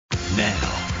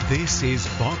This is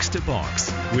Box to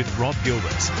Box with Rob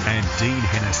Gilbert and Dean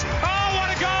Hennessy. Oh,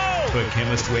 what a goal! For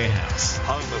Chemist Warehouse.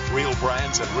 Home of real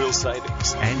brands and real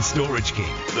savings. And Storage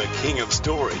King. The king of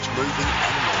storage, moving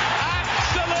and more.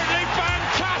 Absolutely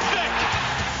fantastic!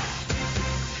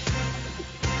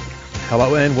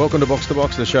 Hello and welcome to Box,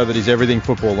 the show that is everything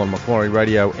football on Macquarie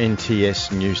Radio,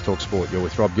 NTS News Talk Sport. You're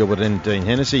with Rob Gilbert and Dean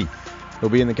Hennessy. He'll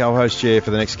be in the co-host chair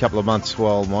for the next couple of months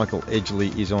while Michael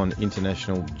Edgley is on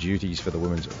international duties for the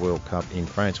Women's World Cup in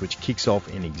France, which kicks off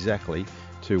in exactly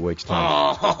 2 weeks'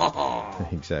 time. Oh.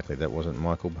 Exactly, that wasn't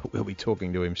Michael, but we'll be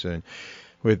talking to him soon.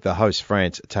 With the host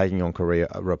France taking on Korea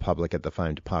Republic at the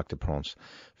famed Parc des Princes.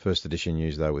 First edition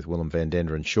news, though, with Willem van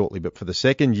Denderen shortly. But for the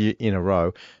second year in a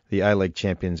row, the A-League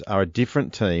champions are a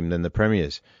different team than the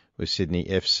Premiers, with Sydney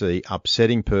FC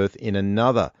upsetting Perth in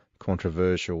another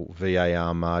controversial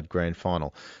VAR-marred grand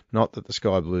final. Not that the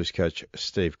Sky Blues coach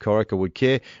Steve Corica would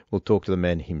care. We'll talk to the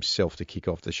man himself to kick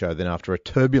off the show. Then after a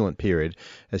turbulent period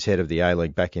as head of the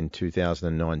A-League back in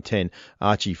 2009-10,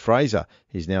 Archie Fraser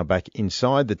is now back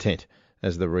inside the tent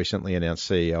as the recently announced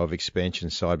CEO of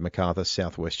expansion side Macarthur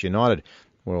South West United.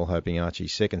 We're all hoping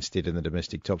Archie's second stint in the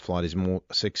domestic top flight is more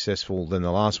successful than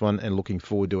the last one, and looking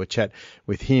forward to a chat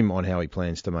with him on how he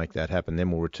plans to make that happen.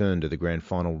 Then we'll return to the grand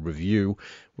final review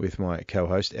with my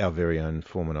co-host, our very own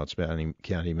former Notts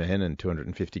County man and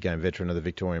 250-game veteran of the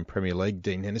Victorian Premier League,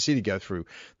 Dean Hennessy, to go through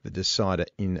the decider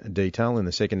in detail. In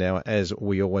the second hour, as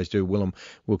we always do, Willem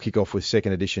will kick off with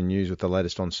second edition news with the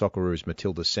latest on Socceroos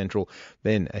Matilda Central.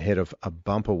 Then, ahead of a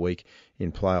bumper week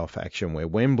in playoff action where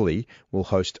Wembley will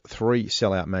host 3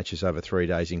 sellout matches over 3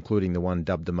 days, including the one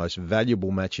dubbed the most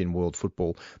valuable match in world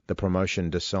football, the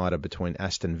promotion decider between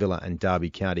Aston Villa and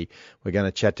Derby County. We're going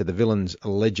to chat to the Villains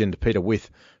legend Peter With,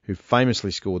 who famously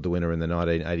scored the winner in the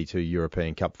 1982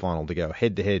 European Cup final to go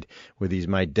head-to-head with his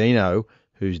mate Dino,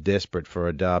 who's desperate for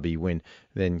a Derby win.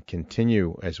 Then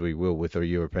continue, as we will, with the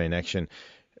European action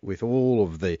with all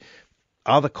of the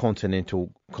other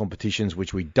continental competitions,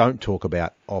 which we don't talk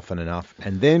about often enough.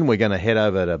 And then we're going to head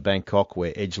over to Bangkok,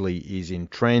 where Edgley is in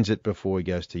transit before he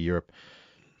goes to Europe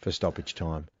for stoppage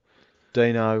time.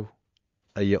 Dino,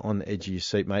 are you on the edge of your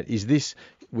seat, mate? Is this,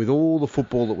 with all the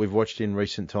football that we've watched in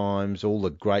recent times, all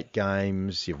the great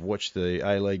games, you've watched the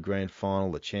A-League Grand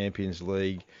Final, the Champions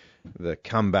League, the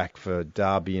comeback for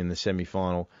Derby in the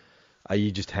semi-final, are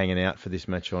you just hanging out for this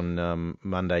match on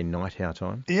Monday night, our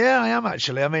time? Yeah, I am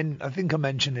actually. I mean, I think I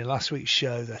mentioned in last week's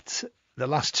show that the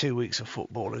last 2 weeks of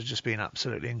football has just been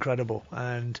absolutely incredible.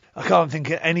 And I can't think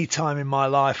at any time in my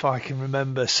life I can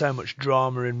remember so much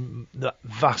drama in the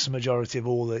vast majority of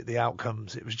all the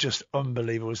outcomes. It was just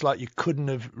unbelievable. It's like you couldn't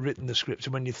have written the script.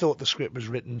 And when you thought the script was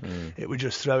written, it would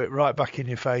just throw it right back in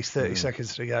your face 30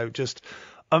 seconds to go. Just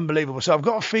unbelievable. So I've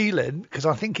got a feeling, because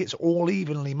I think it's all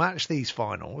evenly matched, these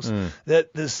finals,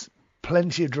 that there's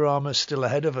plenty of drama still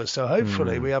ahead of us. So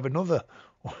hopefully we have another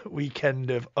weekend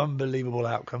of unbelievable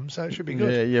outcomes, so it should be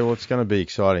good. Yeah, well, it's going to be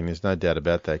exciting. There's no doubt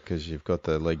about that, because you've got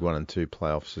the League 1 and 2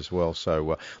 playoffs as well. So,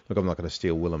 look, I'm not going to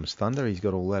steal Willem's thunder. He's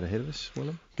got all that ahead of us.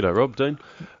 Willem? G'day, Rob, Dean.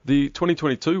 The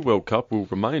 2022 World Cup will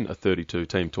remain a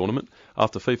 32-team tournament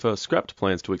after FIFA scrapped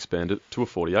plans to expand it to a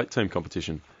 48-team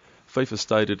competition. FIFA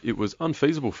stated it was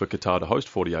unfeasible for Qatar to host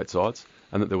 48 sides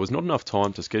and that there was not enough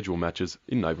time to schedule matches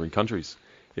in neighbouring countries.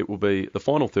 It will be the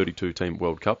final 32-team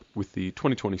World Cup, with the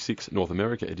 2026 North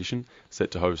America edition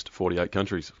set to host 48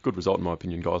 countries. Good result, in my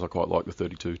opinion, guys. I quite like the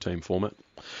 32-team format.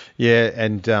 Yeah,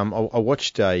 and I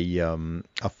watched a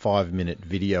 5-minute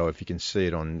video, if you can see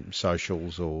it on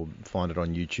socials or find it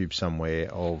on YouTube somewhere,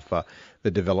 of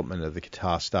the development of the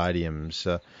Qatar stadiums.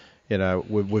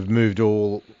 We've moved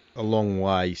a long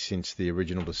way since the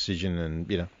original decision,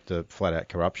 and the flat-out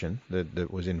corruption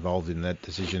that was involved in that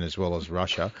decision, as well as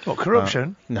Russia. What,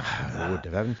 corruption? No, they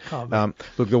wouldn't have.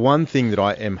 Look, the one thing that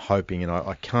I am hoping, and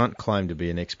I can't claim to be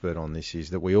an expert on this,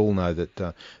 is that we all know that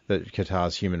that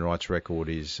Qatar's human rights record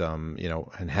is, and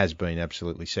has been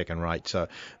absolutely second-rate. So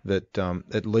that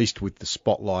at least with the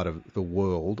spotlight of the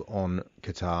world on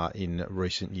Qatar in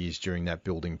recent years during that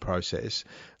building process,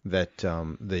 that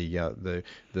the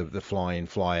fly-in,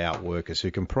 fly-out workers,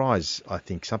 who comprise, I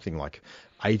think, something like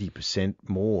 80%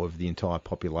 more of the entire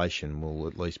population, will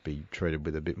at least be treated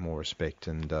with a bit more respect.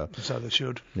 And so they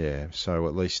should. Yeah, so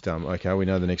at least, okay, we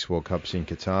know the next World Cup's in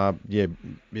Qatar. Yeah,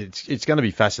 it's going to be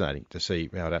fascinating to see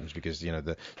how it happens, because,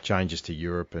 the changes to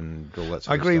Europe and all that sort of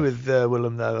stuff. I agree with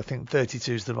Willem, though. I think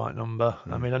 32 is the right number.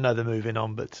 I mean, I know they're moving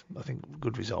on, but I think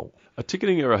good result. A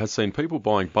ticketing error has seen people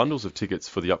buying bundles of tickets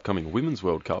for the upcoming Women's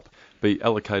World Cup be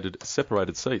allocated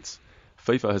separated seats.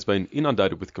 FIFA has been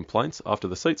inundated with complaints after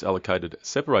the seats allocated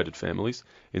separated families,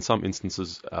 in some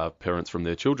instances parents from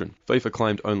their children. FIFA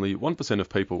claimed only 1% of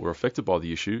people were affected by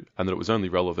the issue and that it was only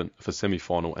relevant for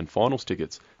semi-final and finals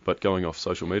tickets, but going off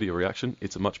social media reaction,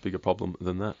 it's a much bigger problem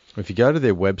than that. If you go to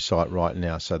their website right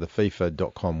now, so the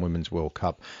FIFA.com Women's World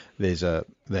Cup, there's the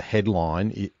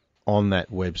headline on that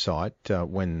website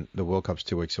when the World Cup's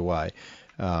 2 weeks away.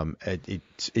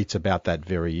 It's about that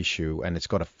very issue, and it's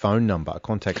got a phone number, a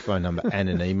contact phone number, and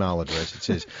an email address. It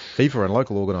says FIFA and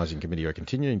local organising committee are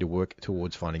continuing to work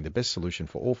towards finding the best solution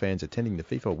for all fans attending the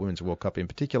FIFA Women's World Cup in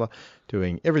particular,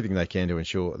 doing everything they can to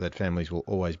ensure that families will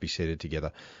always be seated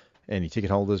together. Any ticket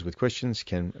holders with questions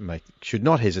should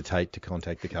not hesitate to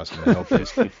contact the customer help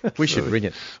desk. We should ring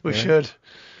it. We should.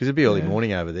 Because it'd be early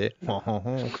morning over there.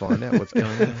 Find out what's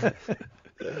going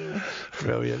on.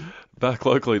 Brilliant. Back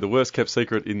locally, the worst kept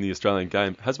secret in the Australian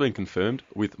game has been confirmed,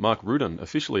 with Mark Rudin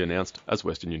officially announced as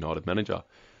Western United manager.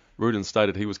 Rudin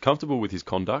stated he was comfortable with his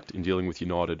conduct in dealing with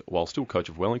United while still coach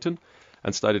of Wellington,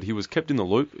 and stated he was kept in the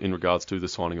loop in regards to the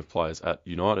signing of players at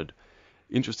United.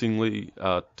 Interestingly,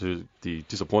 to the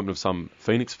disappointment of some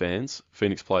Phoenix fans,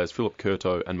 Phoenix players Philip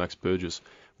Curto and Max Burgess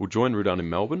will join Rudin in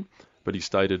Melbourne, but he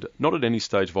stated, "Not at any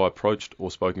stage have I approached or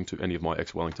spoken to any of my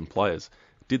ex-Wellington players.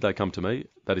 Did they come to me?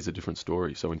 That is a different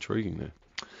story." So intriguing there.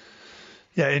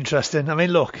 Yeah, interesting. I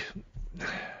mean, look,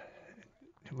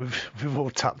 we've all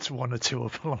tapped one or two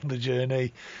up along the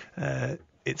journey.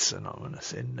 It's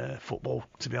synonymous in football,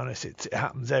 to be honest. It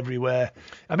happens everywhere.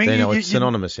 I mean, it's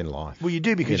synonymous in life. Well, you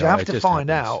do, because you have to find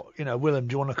out, Willem,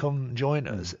 do you want to come and join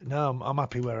us? No, I'm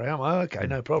happy where I am. Oh, okay,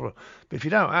 no problem. But if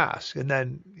you don't ask, and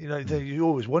then, you're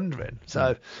always wondering.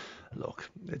 So, look,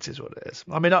 it is what it is.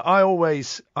 I mean, I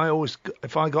always,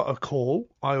 if I got a call,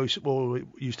 I used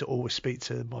to always speak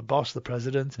to my boss, the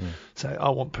president, say, I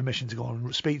want permission to go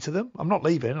and speak to them. I'm not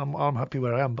leaving. I'm happy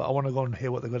where I am, but I want to go and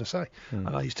hear what they've got to say.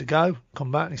 And I used to go,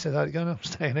 come back, and he said, how'd it go? No, I'm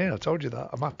staying here. I told you that.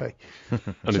 I'm happy.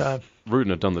 And if Rudin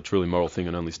had done the truly moral thing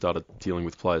and only started dealing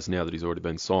with players now that he's already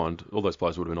been signed, all those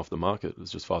players would have been off the market. It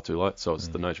was just far too late. So it's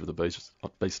the nature of the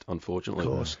beast, unfortunately.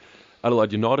 Of course.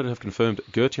 Adelaide United have confirmed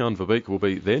Gert-Jan Verbeek will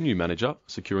be their new manager,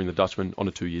 securing the Dutchman on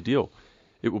a 2-year deal.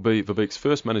 It will be Verbeek's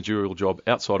first managerial job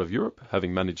outside of Europe,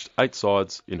 having managed 8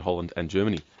 sides in Holland and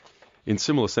Germany. In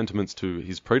similar sentiments to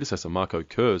his predecessor Marco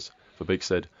Kurz, Verbeek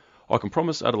said, "I can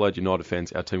promise Adelaide United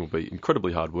fans our team will be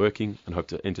incredibly hard-working and hope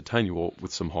to entertain you all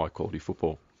with some high-quality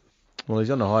football." Well, he's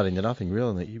on the hiding to nothing,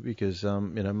 really, because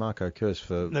Marco Kurz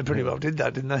They pretty well did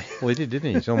that, didn't they? Well, he did, didn't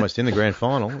he? He's almost in the grand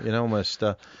final. Almost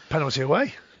penalty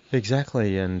away.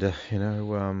 Exactly, and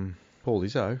Paul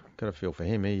Izzo, got to feel for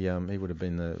him. He would have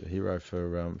been the hero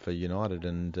for United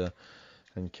and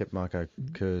kept Marco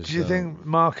Kurz. Do you think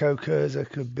Marco Kurz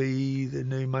could be the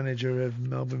new manager of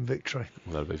Melbourne Victory?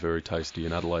 Well, that'd be very tasty.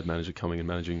 An Adelaide manager coming and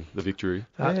managing the Victory.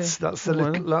 That's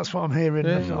what I'm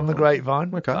hearing on the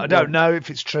grapevine. Okay. I don't know if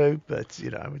it's true, but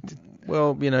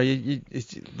Well,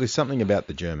 there's something about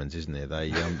the Germans, isn't there?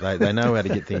 They know how to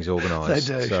get things organised.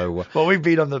 They do. So, well, we've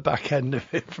been on the back end of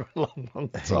it for a long, long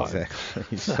time.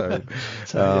 Exactly. So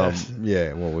yes.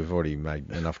 Yeah. Well, we've already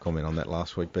made enough comment on that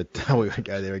last week, but we won't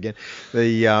go there again.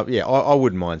 I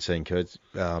wouldn't mind seeing Kurtz.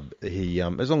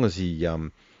 As long as he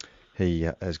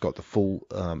has got the full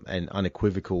and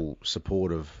unequivocal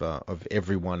support of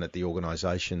everyone at the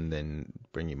organisation, then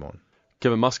bring him on.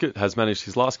 Kevin Muscat has managed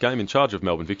his last game in charge of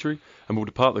Melbourne Victory and will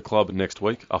depart the club next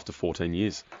week after 14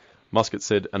 years. Muscat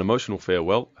said an emotional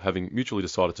farewell, having mutually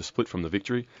decided to split from the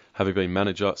Victory, having been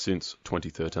manager since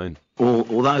 2013.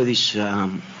 Although this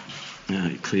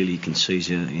clearly you can see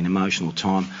is an emotional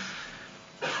time,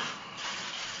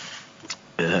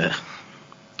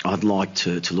 I'd like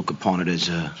to look upon it as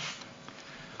a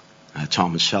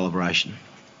time of celebration.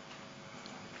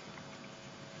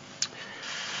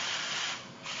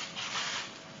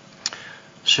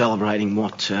 Celebrating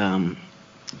what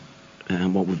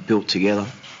we've built together,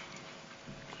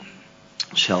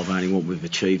 celebrating what we've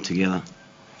achieved together,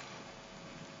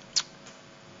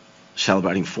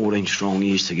 celebrating 14 strong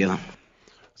years together.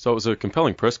 So it was a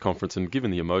compelling press conference, and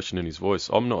given the emotion in his voice,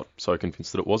 I'm not so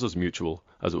convinced that it was as mutual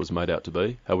as it was made out to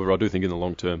be. However, I do think in the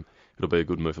long term it'll be a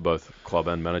good move for both club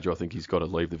and manager. I think he's got to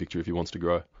leave the Victory if he wants to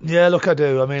grow. Yeah, look, I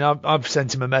do. I mean, I've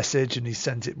sent him a message and he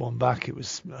sent it one back. It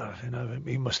was,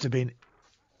 he must have been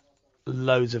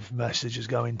loads of messages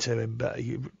going to him, but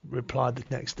he replied the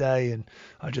next day, and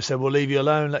I just said, we'll leave you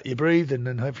alone, let you breathe, and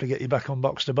then hopefully get you back on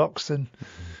Box to Box and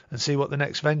see what the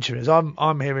next venture is.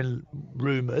 I'm hearing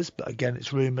rumours, but again,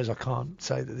 it's rumours. I can't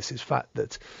say that this is fact,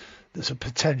 that there's a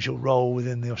potential role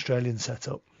within the Australian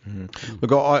setup. Mm.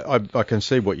 Look, I can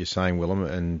see what you're saying, Willem,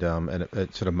 and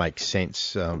it sort of makes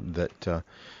sense that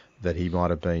that he might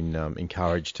have been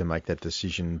encouraged to make that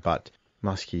decision, but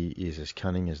Muskie is as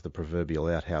cunning as the proverbial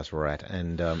outhouse rat,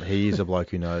 and he is a bloke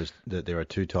who knows that there are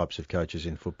two types of coaches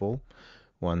in football,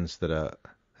 ones that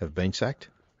have been sacked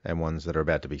and ones that are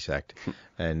about to be sacked.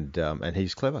 And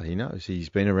he's clever. He knows. He's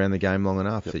been around the game long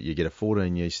enough that you get a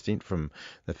 14-year stint from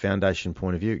the foundation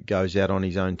point of view. It goes out on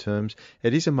his own terms.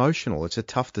 It is emotional. It's a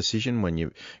tough decision when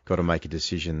you've got to make a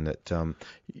decision that,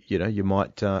 you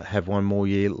might have one more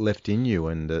year left in you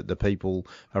and the people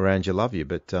around you love you.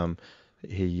 But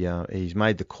he's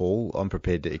made the call. I'm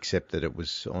prepared to accept that it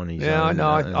was on his own. Yeah, I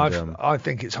know. I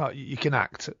think it's hard. You can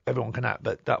act. Everyone can act,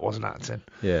 but that wasn't acting.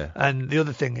 Yeah. And the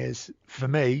other thing is, for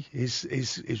me,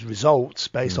 his results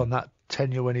based on that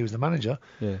tenure when he was the manager,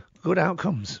 good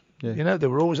outcomes. Yeah. They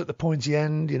were always at the pointy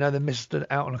end. They missed it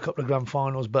out on a couple of grand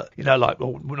finals, but,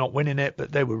 we're not winning it,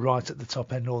 but they were right at the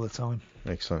top end all the time.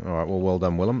 Excellent. All right. Well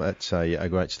done, Willem. That's a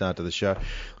great start to the show.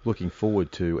 Looking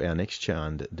forward to our next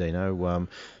chant, Dino.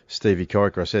 Stevie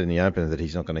Corica, I said in the opener that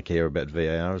he's not going to care about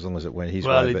VAR as long as it went his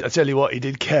way. Well, I tell you what, he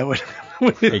did care when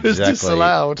it was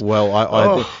disallowed.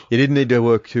 Well, you didn't need to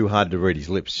work too hard to read his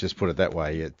lips, just put it that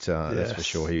way. That's for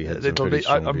sure. He had some pretty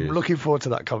strong views. I'm looking forward to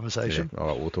that conversation. Yeah. All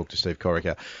right, we'll talk to Steve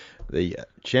Corica, the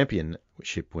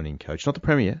championship-winning coach, not the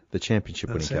Premier, the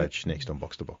championship-winning coach, next on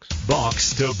Box to Box.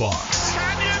 Box to Box.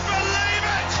 Can you believe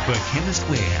it? For Chemist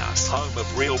Warehouse Home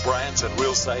of real brands and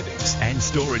real savings. and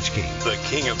Storage King. The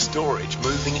king of storage,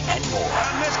 moving and more.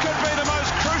 And this could be the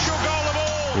most crucial goal of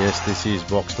all. Yes, this is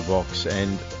Box to Box.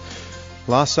 And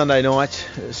last Sunday night,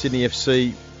 Sydney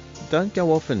FC don't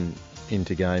go often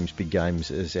into big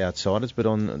games as outsiders, but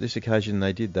on this occasion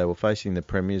they did. They were facing the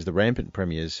Premiers, the rampant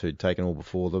Premiers, who'd taken all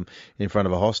before them in front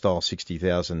of a hostile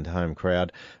 60,000 home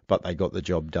crowd, but they got the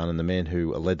job done, and the man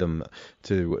who led them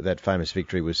to that famous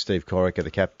victory was Steve Corica,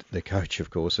 the coach, of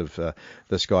course, of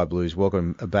the Sky Blues.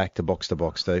 Welcome back to Box,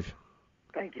 Steve.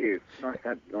 Thank you. Nice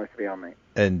to be on, mate.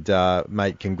 And,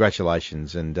 mate,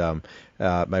 congratulations, and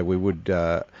mate, we would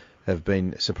have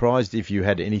been surprised if you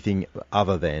had anything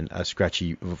other than a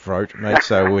scratchy throat, mate.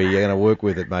 So we're going to work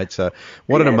with it, mate. So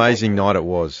what an amazing night it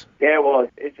was. Yeah, it was.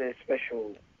 It's a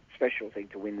special thing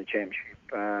to win the championship,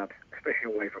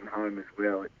 especially away from home as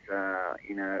well. It's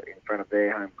in front of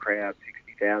their home crowd,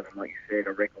 60,000, like you said,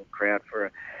 a record crowd for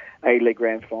a A-League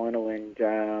Grand Final, and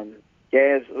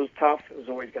it was tough. It was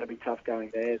always going to be tough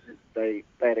going there. They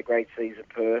had a great season,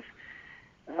 Perth.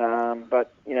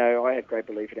 But, I had great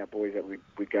belief in our boys that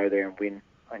we'd go there and win.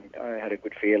 I had a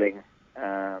good feeling.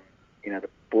 The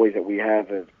boys that we have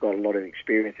got a lot of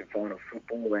experience in final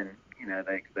football, and,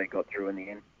 they got through in the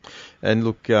end. And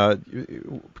look,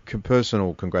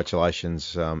 personal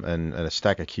congratulations and a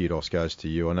stack of kudos goes to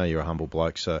you. I know you're a humble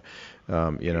bloke, so,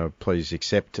 please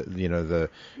accept,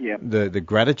 the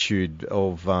gratitude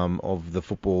of the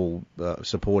football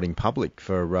supporting public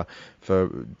for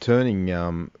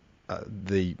turning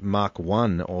the Mark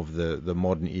 1 of the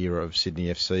modern era of Sydney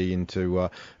FC into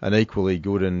an equally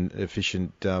good and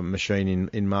efficient machine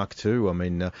in Mark 2. I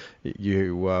mean,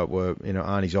 you were,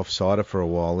 Arnie's offsider for a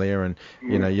while there, and,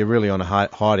 you're really on a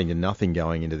hiding to nothing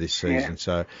going into this season. Yeah.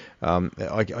 So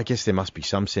I guess there must be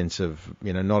some sense of,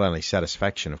 not only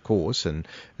satisfaction, of course,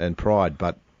 and pride,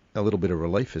 but a little bit of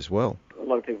relief as well. A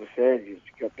lot of people said you've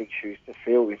got big shoes to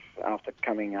fill with after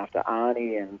coming after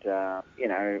Arnie, and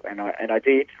and I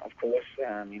did, of course.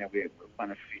 We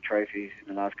won a few trophies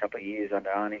in the last couple of years under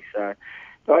Arnie, so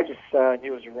I just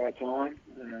knew it was the right time.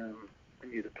 I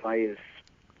knew the players,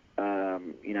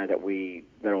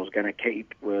 that I was going to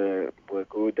keep were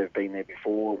good. They've been there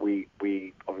before. We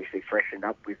obviously freshened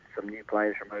up with some new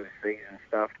players from overseas and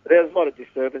stuff. But there was a lot of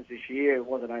disturbance this year. It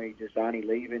wasn't only just Arnie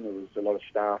leaving. There was a lot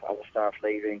of other staff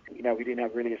leaving. We didn't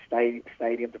have really a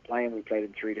stadium to play in. We played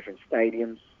in 3 different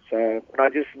stadiums. So when I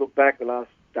just look back the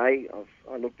last day,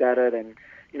 I looked at it, and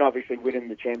obviously winning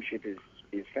the championship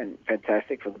is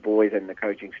fantastic for the boys and the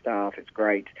coaching staff. It's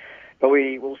great. But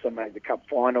we also made the cup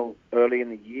final early in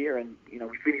the year, and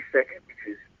we finished second,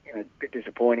 which is a bit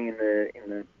disappointing in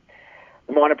the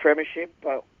minor premiership.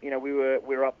 But we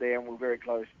were up there, and we were very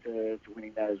close to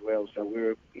winning that as well. So we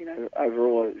were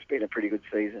overall it's been a pretty good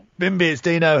season. Bimby, it's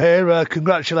Dino here.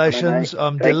 Congratulations!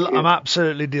 I'm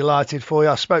absolutely delighted for you.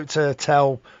 I spoke to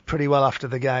Tel pretty well after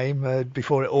the game,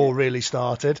 before it all really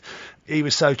started. He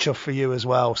was so chuffed for you as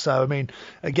well. So, I mean,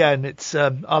 again, it's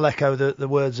I'll echo the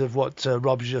words of what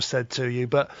Rob's just said to you.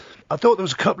 But I thought there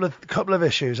was a couple of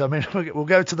issues. I mean, we'll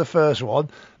go to the first one,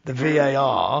 the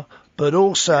VAR. But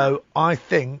also, I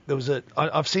think there was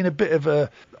I've seen a bit of a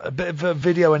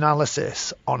video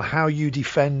analysis on how you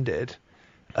defended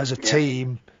as a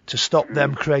team to stop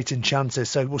them creating chances.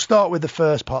 So we'll start with the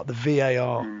first part, the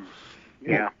VAR.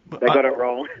 Yeah, they got it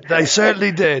wrong. They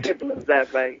certainly did. Simple as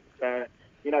that, mate. So,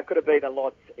 it could have been a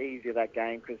lot easier, that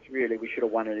game, because really we should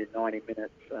have won it in 90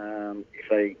 minutes if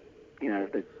they,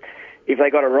 if they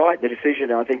got it right, the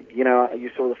decision. I think, you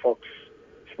saw the Fox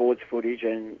Sports footage,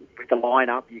 and with the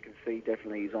line-up, you can see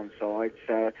definitely he's onside.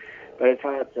 So, but it's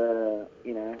hard to,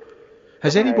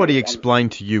 Has anybody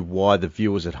explained to you why the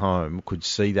viewers at home could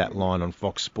see that line on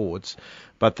Fox Sports,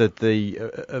 but that the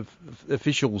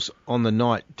officials on the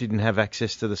night didn't have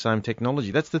access to the same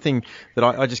technology? That's the thing that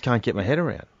I just can't get my head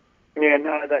around. Yeah,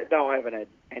 no, I haven't had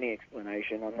any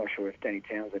explanation. I'm not sure if Danny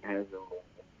Townsend has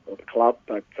or the club,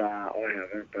 but I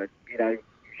haven't. But,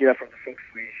 from the Fox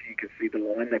footage, you can see the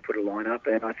line. They put a line up,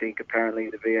 and I think apparently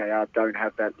the VAR don't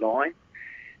have that line.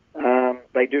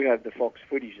 They do have the Fox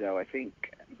footage, though, I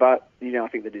think. But, I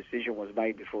think the decision was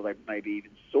made before they maybe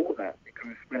even saw that,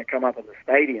 because when it come up on the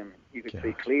stadium, you could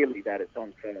see clearly that it's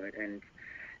onside. And,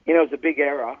 it was a big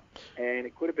error, and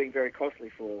it could have been very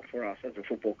costly for us as a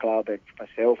football club, and for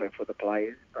myself and for the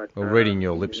players. But, well, reading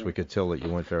your lips, we could tell that you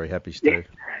weren't very happy, Steve.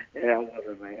 Yeah, I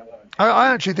wasn't, mate.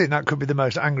 I actually think that could be the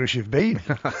most angerous you've been.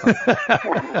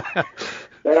 The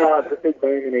big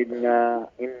moment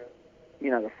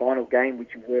in the final game, which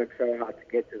you worked so hard to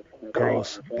get to the final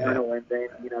game, and then,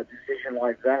 a decision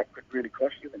like that could really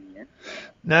cost you in the end.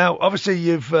 Now, obviously,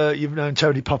 you've known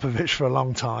Tony Popovich for a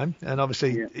long time, and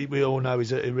obviously we all know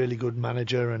he's a really good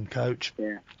manager and coach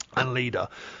and leader.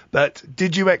 But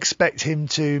did you expect him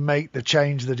to make the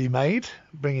change that he made,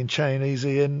 bringing Chinese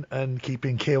in and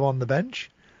keeping Keogh on the bench?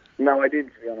 No, I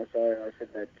didn't, to be honest. I said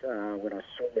that when I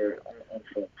saw it on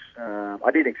Fox.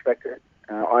 I didn't expect it.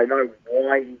 I know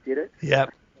why he did it. Yeah.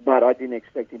 But I didn't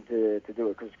expect him to do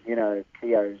it, because,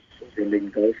 Keogh's in leading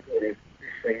goal scorer this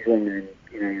season, and,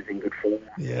 he's in good form.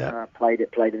 Yeah. Played in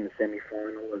the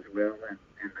semi-final as well, and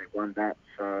they won that.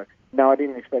 So, no, I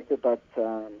didn't expect it, but,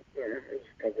 it's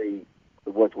probably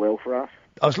worked well for us.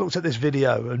 I was looked at this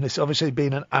video, and it's obviously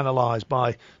been analysed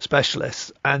by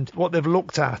specialists, and what they've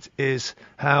looked at is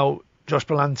how Josh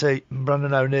Palante and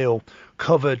Brandon O'Neill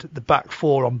covered the back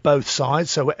four on both sides.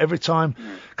 So every time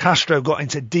Castro got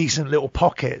into decent little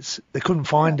pockets, they couldn't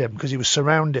find him because he was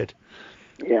surrounded.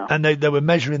 Yeah. And they were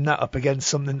measuring that up against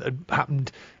something that had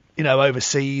happened,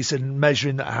 overseas, and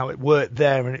measuring that how it worked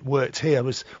there and it worked here.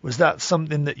 Was that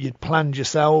something that you'd planned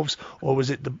yourselves, or was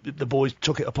it the boys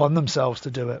took it upon themselves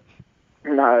to do it?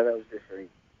 No, that was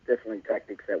definitely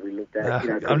tactics that we looked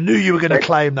at. I knew you were going to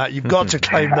claim that. You've got to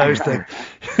claim those things.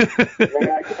 They're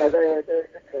a good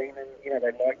team, and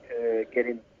they like to get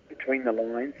in between the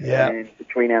lines and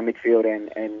between our midfield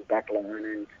and back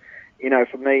line. And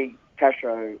for me,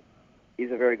 Castro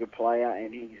is a very good player,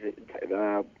 and he's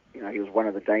he was one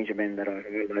of the danger men that I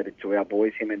highlighted to our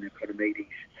boys. Him and Economides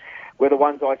were the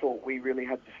ones I thought we really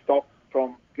had to stop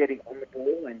from getting on the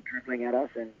ball and dribbling at us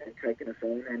and taking us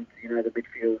on. And the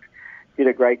midfield did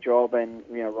a great job, and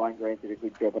Ryan Grant did a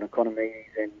good job on Economides,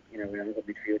 and our other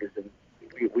midfielders. And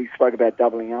we spoke about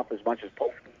doubling up as much as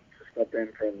possible to stop them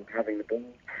from having the ball.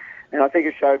 And I think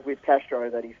it showed with Castro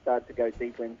that he started to go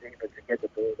deeper and deeper to get the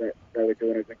ball, that they were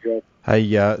doing a good job.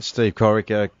 Hey, Steve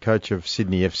Corrick, coach of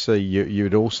Sydney FC,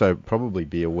 you'd also probably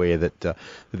be aware that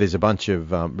there's a bunch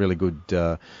of really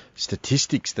good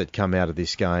statistics that come out of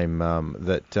this game,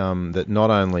 that not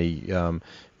only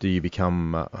do you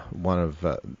become one of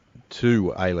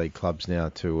two A-League clubs now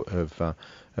to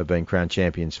have been crowned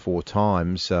champions 4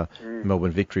 times,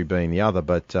 Melbourne Victory being the other,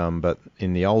 but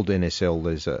in the old NSL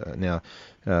there's now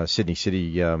Sydney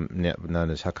City, now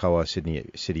known as Hakoah, Sydney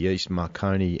City East,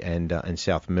 Marconi and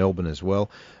South Melbourne as well.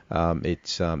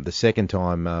 It's the second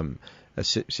time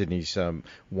Sydney's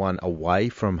won away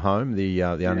from home, the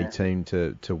only team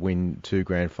to win 2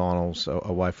 grand finals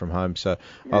away from home. So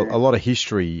a lot of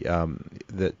history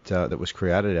that was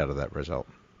created out of that result.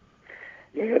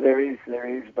 Yeah, there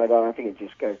is, but I think it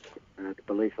just goes to the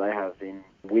belief they have in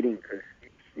winning, because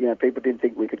people didn't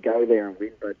think we could go there and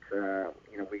win, but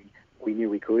we knew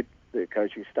we could. The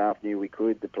coaching staff knew we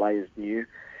could. The players knew,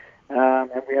 and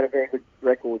we had a very good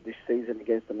record this season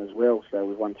against them as well. So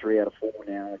we've won 3 out of 4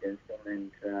 now against them,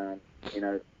 and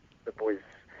the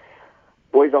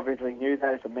boys obviously knew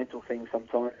that. It's a mental thing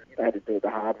sometimes. They had to do it the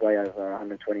hard way over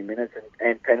 120 minutes,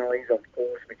 and penalties, of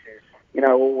course, which is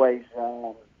always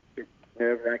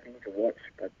nerve-wracking to watch,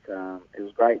 but it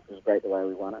was great. It was great the way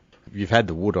we won it. You've had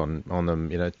the wood on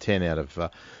them, 10 out of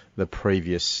the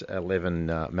previous 11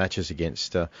 matches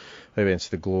against the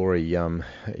Glory.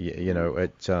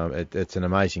 It's an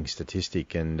amazing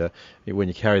statistic, and when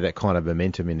you carry that kind of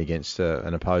momentum in against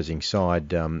an opposing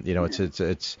side,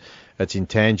 it's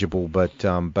intangible,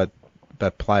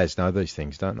 but players know these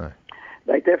things, don't they?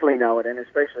 They definitely know it, and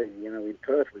especially, in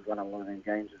Perth, we've won a lot of them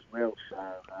games as well. So,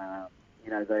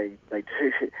 they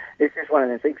do. It's just one of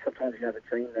the things. Sometimes you have a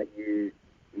team that you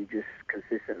just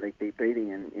consistently keep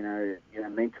beating, and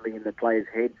mentally in the players'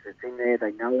 heads, it's in there.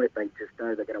 They know it. They just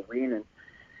know they're going to win, and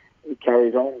it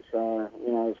carries on. So,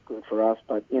 it's good for us.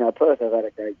 But Perth have had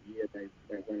a great year. They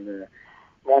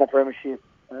won a premiership.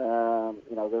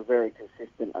 They're very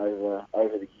consistent over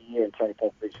the year, and Tony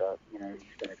Popovich, he's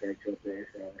done a great job there,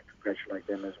 so I congratulate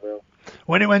them as well.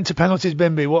 When it went to penalties,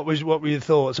 Bimby, what were your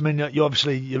thoughts? I mean,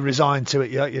 you resigned to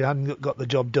it. You hadn't got the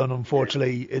job done,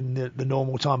 unfortunately, in the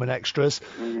normal time and extras.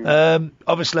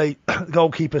 Obviously,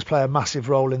 goalkeepers play a massive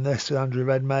role in this. Andrew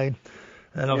Redmayne.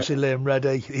 And obviously Liam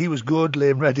Reddy, he was good.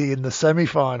 Liam Reddy in the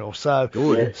semi-final, so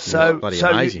good.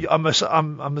 Amazing.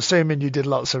 I'm assuming you did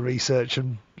lots of research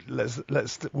and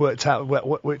let's worked out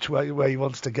which way where he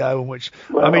wants to go and which.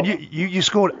 Well, I mean, you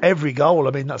scored every goal.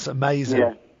 I mean, that's amazing.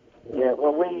 Yeah.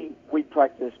 Well, we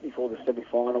practiced before the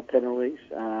semi-final penalties,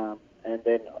 and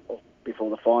then before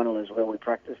the final as well. We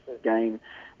practiced the game.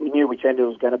 We knew which end it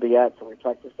was going to be at, so we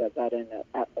practiced at that end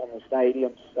on the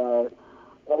stadium. So.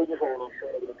 Well, we just want to make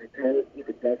sure that we're prepared if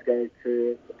it does go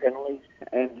to the penalties.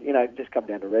 And, just come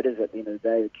down to Redders at the end of the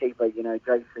day. The keeper,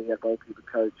 JC, our goalkeeper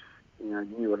coach,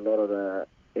 knew a lot of the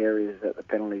areas that the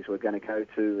penalties were going to go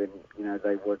to. And,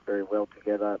 they worked very well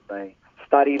together. They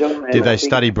studied them. Did they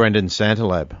study Brendan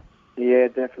Santalab? Yeah,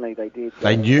 definitely they did.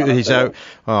 They knew his own.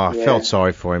 I felt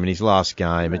sorry for him in his last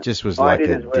game. It just was like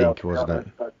a dink, wasn't it?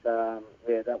 But,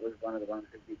 that was one of the ones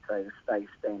that did say to stay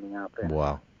standing up. And,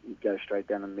 wow. Go straight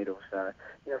down the middle. So,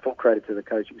 full credit to the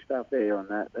coaching staff there on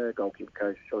that. The goalkeeper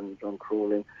coach, John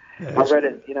Crawley. I read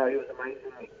it, he was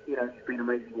amazing. He's been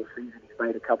amazing all season. He's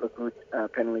made a couple of good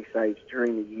penalty saves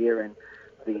during the year, and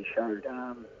I think he showed,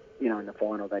 in the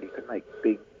final that he could make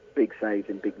big saves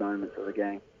in big moments of the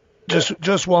game.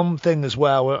 Just one thing as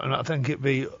well, and I think it'd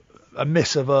be a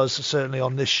miss of us, certainly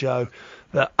on this show,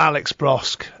 that Alex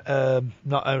Brosk,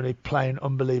 not only playing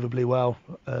unbelievably well,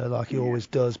 like he always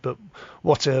does, but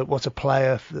what a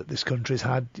player that this country's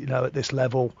had, at this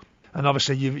level. And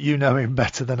obviously you know him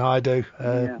better than I do.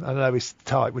 I know he's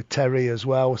tight with Terry as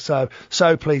well. So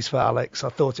pleased for Alex. I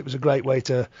thought it was a great way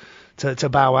to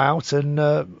bow out, and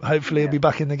hopefully he'll be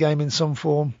back in the game in some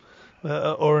form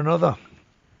or another.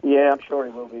 Yeah, I'm sure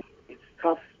he will be. It's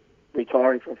tough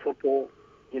retiring from football.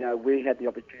 We had the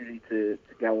opportunity to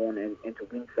go on and to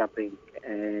win something,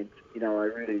 and I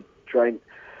really drummed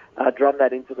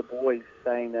that into the boys,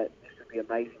 saying that this would be an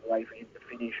amazing way for him to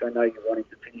finish. I know you want him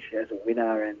to finish as a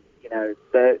winner, and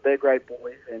they're great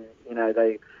boys, and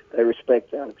they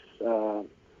respect Alex, so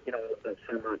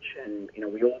much, and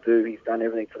we all do. He's done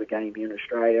everything for the game here in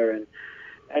Australia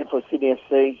and for Sydney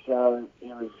FC, so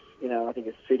I think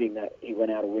it's fitting that he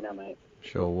went out a winner, mate.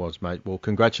 Sure was, mate. Well,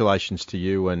 congratulations to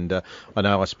you, and I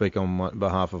know I speak on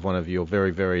behalf of one of your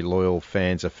very, very loyal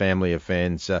fans, a family of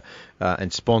fans,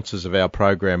 and sponsors of our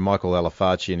program, Michael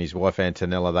Alafaci and his wife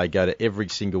Antonella. They go to every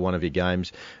single one of your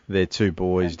games. Their two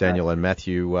boys, Daniel and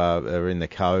Matthew, are in the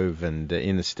Cove and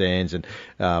in the stands, and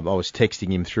I was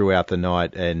texting him throughout the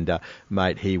night, and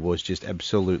mate, he was just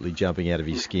absolutely jumping out of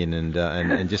his skin,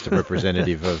 and just a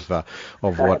representative of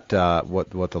what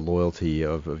the loyalty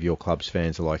of your club's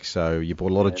fans are like. So you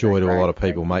brought a lot of joy to a lot of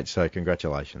people, mate, so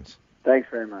congratulations. Thanks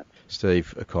very much.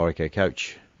 Steve Okorika,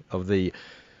 coach of the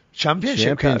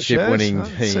Championship winning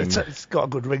team. It's got a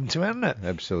good ring to it, hasn't it?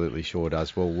 Absolutely, sure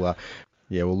does. Well,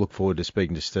 we'll look forward to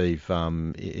speaking to Steve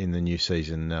in the new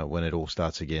season when it all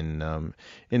starts again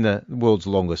in the world's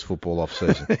longest football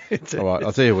off-season. All right,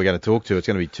 I'll tell you who we're going to talk to. It's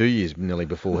going to be 2 years nearly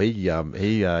before he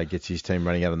gets his team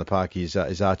running out in the park.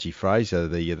 Is Archie Fraser,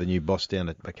 the new boss down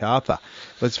at MacArthur.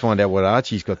 Let's find out what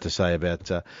Archie's got to say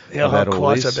about all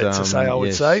quite this. A bit to say, I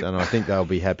would say. And I think they'll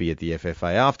be happy at the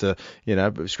FFA after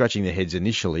scratching their heads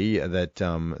initially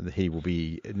that he will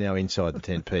be now inside the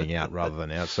tent peeing out rather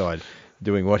than outside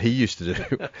doing what he used to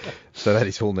do. So that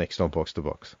is all next on Box to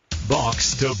Box.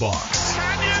 Box to Box.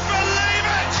 Can you believe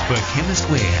it? For Chemist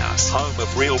Warehouse. Home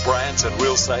of real brands and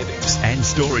real savings. And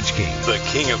Storage King. The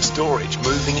king of storage,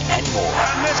 moving and more.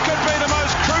 And this could be the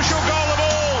most crucial goal of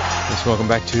all. Yes, welcome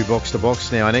back to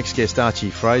Box. Now, our next guest, Archie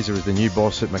Fraser, is the new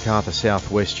boss at MacArthur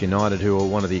Southwest United, who are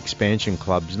one of the expansion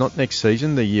clubs. Not next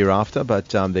season, the year after, but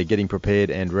they're getting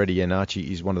prepared and ready, and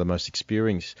Archie is one of the most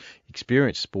experienced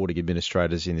sporting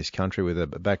administrators in this country with a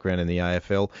background in the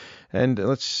AFL. And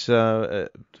let's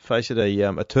face it,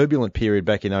 a turbulent period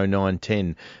back in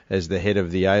 09-10 as the head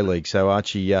of the A-League. So,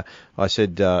 Archie, I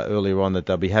said earlier on that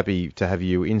they'll be happy to have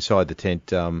you inside the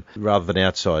tent rather than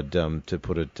outside, to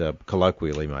put it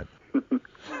colloquially, mate.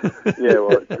 Yeah,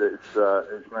 well, it's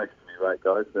nice to be right,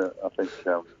 guys. I think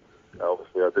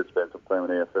Obviously, I did spend some time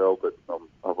in AFL, but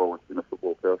I've always been a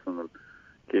football person and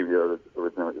came here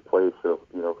originally to play. So,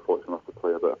 fortunate enough to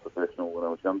play a bit of professional when I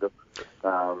was younger.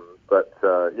 But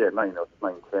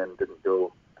 9-10 didn't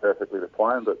go perfectly to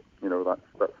plan, but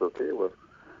that's okay.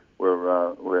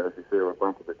 We're as you say, we're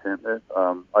back at the tent there.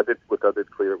 I did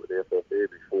clear it with the FFA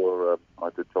before. I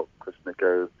did talk to Chris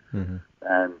McGow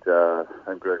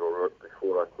and Greg O'Rourke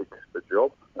before I took the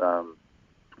job,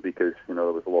 because there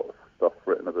was a lot of stuff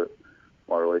written about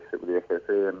my relationship with the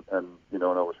FFA, and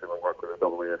obviously my work with the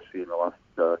AAFC in the last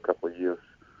couple of years,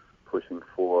 pushing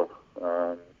for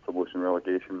promotion,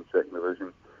 relegation, second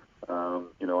division. I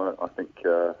think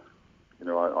I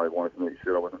wanted to make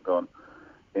sure I wasn't gone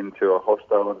into a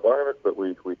hostile environment, but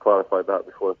we clarified that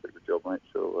before I took the job, mate.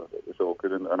 So it was all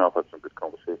good, and I've had some good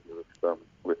conversations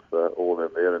with all of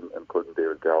them there, including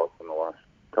David Gallup in the last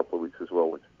couple of weeks as well,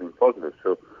 which has been positive.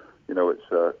 So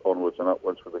it's onwards and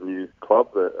upwards with a new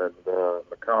club, and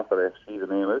MacArthur FC the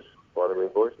name is, by the way,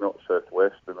 boys, not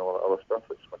Southwest and all that other stuff.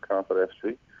 It's MacArthur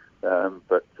FC.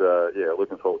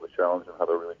 Looking forward to the challenge and had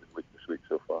a really good week this week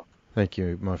so far. Thank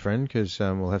you, my friend, because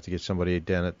we'll have to get somebody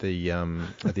down at the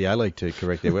A-League to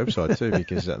correct their website too,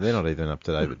 because they're not even up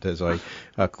to date. But as I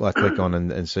click on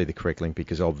and see the correct link,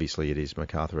 because obviously it is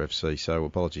MacArthur FC, so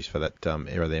apologies for that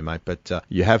error there, mate. But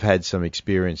you have had some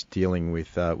experience dealing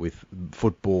with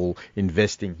football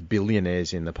investing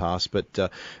billionaires in the past. But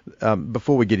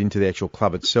before we get into the actual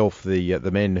club itself,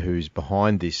 the man who's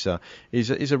behind this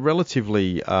is a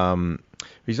relatively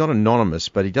he's not anonymous,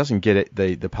 but he doesn't get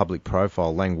the public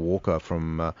profile. Lang Walker,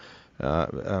 from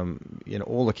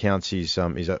all accounts, he's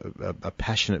a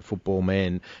passionate football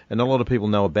man, and a lot of people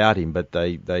know about him. But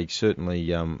they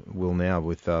certainly will now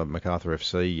with MacArthur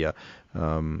FC,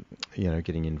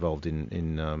 getting involved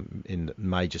in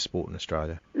major sport in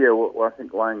Australia. Yeah, well, I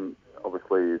think Lang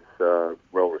obviously is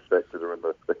well respected around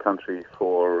the country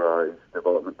for his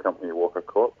development company Walker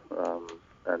Corp,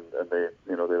 and they're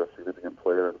a significant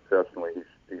player, and personally he's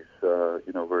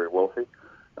very wealthy.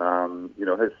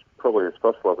 His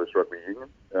first love is rugby union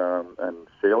and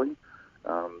sailing,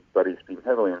 but he's been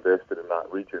heavily invested in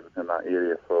that region, in that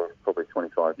area, for probably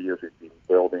 25 years. He's been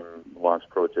building large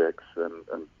projects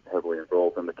and heavily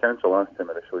involved. And the council asked him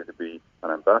initially to be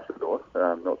an ambassador,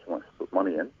 not so much to put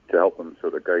money in, to help them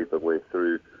sort of guide the way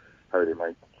through how they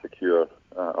might secure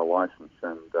a license.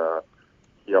 And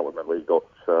he ultimately got.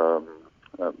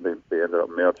 They ended up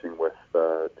merging with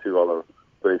two other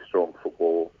very strong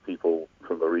football people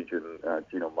from the region,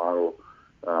 Gino Maro,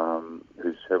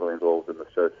 who's heavily involved in the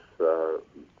south,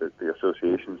 the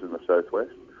associations in the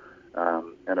southwest,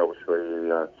 and obviously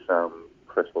Sam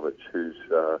Kreslovich, who's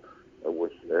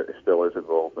still is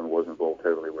involved and was involved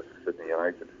heavily with Sydney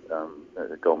United,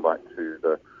 gone back to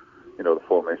the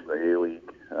formation of the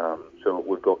A-League. So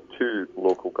we've got two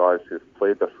local guys who've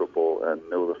played their football and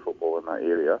know their football in that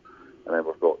area. And then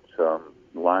we've got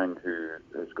Lang, who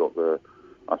has got the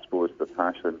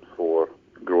passion for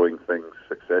growing things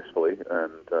successfully,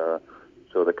 and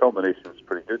so the combination is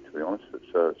pretty good, to be honest.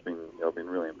 It's been I've been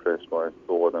really impressed by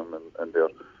all of them and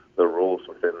their roles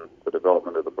within the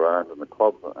development of the brand and the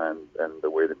club, and the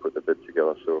way they put the bid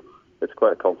together. So it's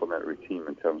quite a complementary team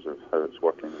in terms of how it's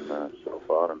working so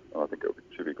far, and I think it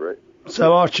should be great.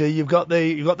 So Archie, you've got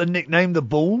the nickname the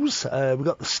Bulls. We've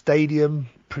got the stadium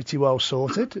pretty well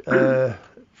sorted for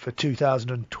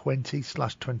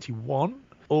 2020/21.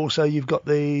 Also, you've got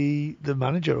the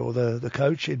manager or the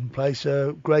coach in place.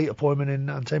 A great appointment in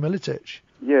Ante Militic.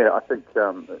 Yeah, I think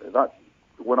that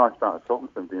when I started talking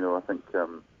to him, I think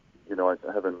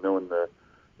having known the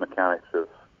mechanics of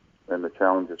and the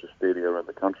challenges of stadia around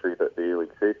the country that the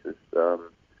A-League faces,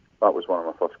 that was one of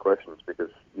my first questions,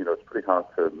 because it's pretty hard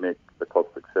to make the club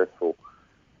successful.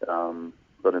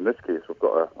 But in this case, we've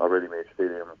got a ready-made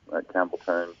stadium at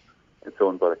Campbelltown. It's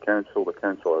owned by the council. The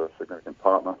council are a significant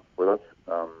partner with us.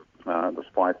 There's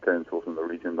 5 councils in the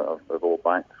region that have all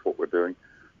backed what we're doing,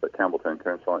 but Campbelltown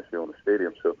Council actually own the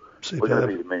stadium. So we're going to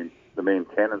be the main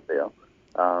tenant there,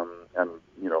 and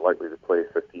likely to play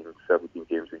 15, 17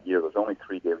 games a year. There's only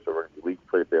 3 games of rugby league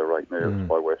played there right now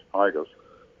by West Tigers,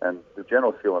 and the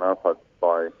general feeling I've had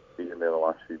by being there the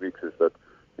last few weeks is that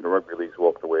rugby league's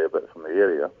walked away a bit from the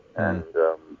area, and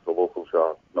the locals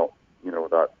are not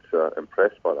that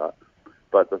impressed by that.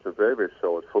 But there's a very, very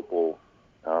solid football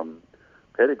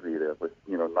pedigree there with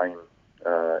 9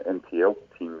 NPL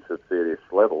teams at various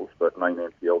levels, but 9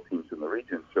 NPL teams in the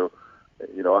region. So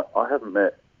I haven't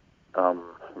met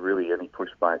really any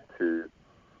pushback to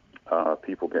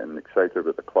people getting excited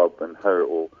about the club and how it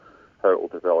will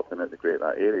develop and integrate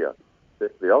that area.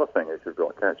 The other thing is you've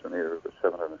got a catchment area of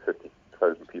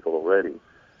 750,000 people already,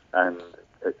 and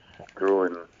it's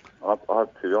growing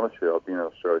to be honest with you, I've been in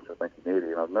Australia since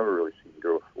 1980, and I've never really seen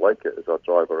growth like it as I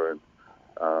drive around.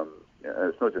 And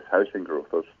it's not just housing growth;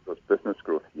 there's business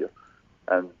growth here,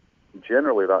 and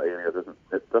generally that area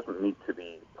doesn't need to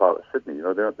be part of Sydney.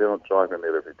 They're not driving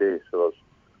there every day, so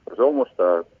there's almost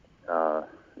a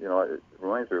it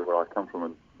reminds me of where I come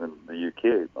from in the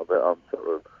UK. I'm sort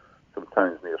of some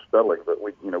towns near Stirling, but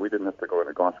we didn't have to go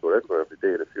into Glasgow or Edinburgh every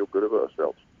day to feel good about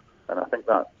ourselves. And I think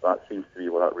that seems to be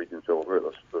what that region's all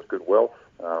about. There's good wealth,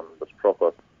 there's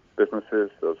proper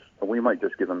businesses, and we might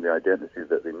just give them the identity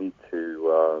that they need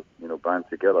to, band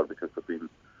together, because they've been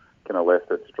kind of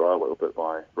left out to dry a little bit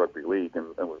by rugby league,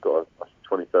 and we've got a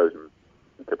 20,000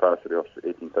 capacity or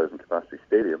 18,000 capacity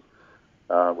stadium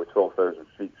with 12,000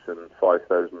 seats and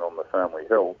 5,000 on the Family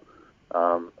Hill.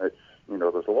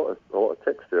 There's a lot of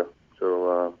ticks there,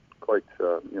 so quite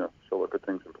so a lot of good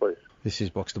things in place. This is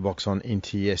Box to Box on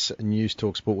NTS News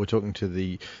Talk Sport. We're talking to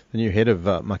the new head of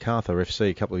MacArthur FC,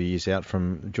 a couple of years out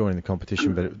from joining the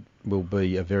competition, but it will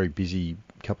be a very busy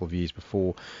couple of years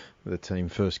before the team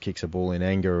first kicks a ball in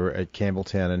anger at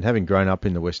Campbelltown. And having grown up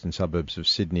in the western suburbs of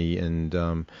Sydney and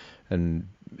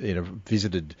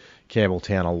visited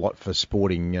Campbelltown a lot for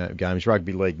sporting games,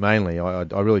 rugby league mainly, I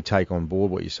really take on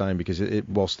board what you're saying, because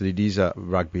whilst it is a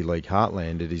rugby league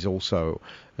heartland, it is also,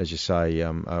 as you say,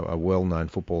 a well-known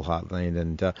football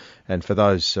heartland. And for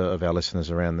those of our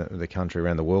listeners around the country,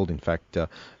 around the world, in fact,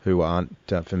 who aren't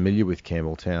familiar with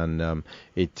Campbelltown,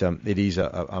 it is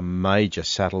a major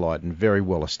satellite and very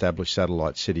well-established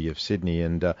satellite city of Sydney.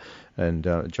 And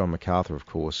John MacArthur, of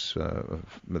course,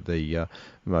 the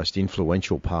most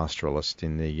influential pastoralist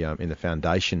in the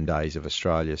foundation days of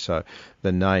Australia. So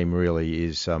the name really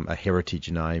is a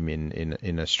heritage name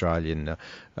in Australian,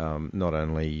 not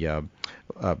only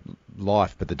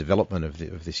life, but the development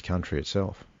of this country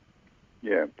itself.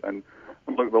 Yeah, and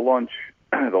look, the launch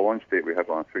date we had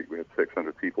last week, we had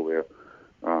 600 people there,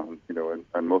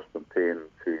 and most of them paying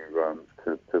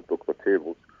to book their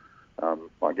tables.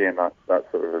 Again, that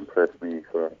sort of impressed me.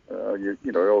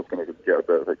 You're always going to get a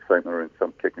bit of excitement around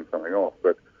kicking something off,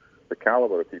 but the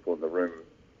caliber of people in the room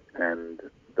and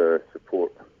the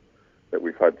support that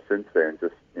we've had since then,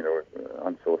 just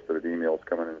unsolicited emails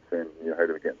coming in saying, how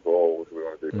do we get involved? We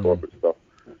want to do corporate stuff.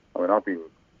 I mean,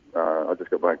 I just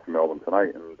got back to Melbourne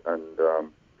tonight and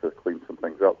to clean some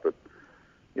things up, but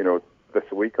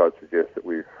this week I'd suggest that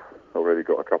we've already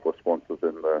got a couple of sponsors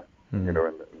in the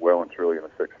well and truly in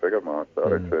the six-figure mark that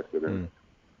are interested in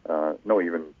not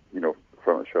even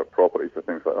furniture, properties or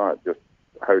things like that. Just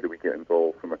how do we get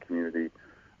involved from a community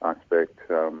aspect?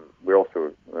 We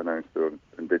also announced the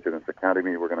Indigenous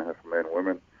Academy we're going to have for men and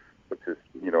women, which is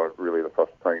really the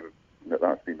first time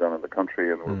that's been done in the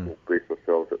country, and we'll base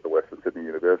ourselves at the Western Sydney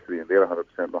University, and they're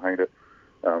 100% behind it.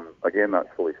 Again, that's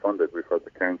fully funded. We've had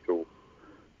the council,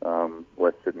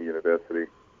 West Sydney University,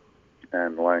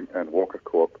 and Walker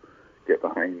Corp get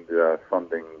behind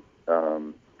funding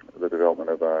the development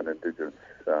of an Indigenous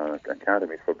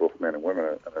academy for both men and women,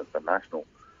 and it's a national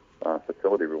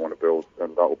facility we want to build,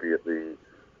 and that will be at the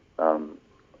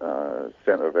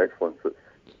Centre of Excellence that's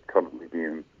currently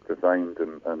being designed,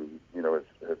 and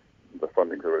the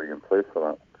funding's already in place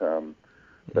for that.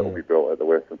 That will be built at the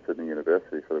Western Sydney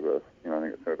University for about, I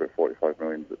think it's about $45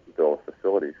 million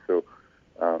facility. So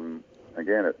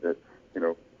again, it's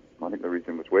I think the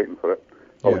region was waiting for it.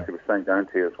 Obviously, we signed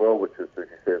Dante as well, which is, as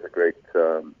you say, is a great,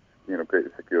 great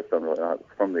to secure something like that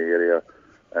from the area,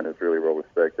 and is really well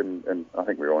respected. And I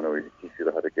think we all know he should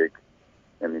have had a gig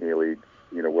in the A-League,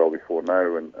 well before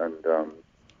now. And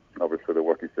obviously the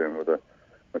work he's doing with the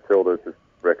Matildas is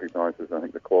recognises, I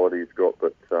think, the quality he's got.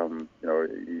 But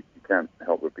you can't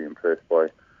help but be impressed by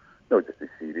not just his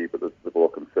CV, but the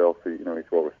bloke himself. He's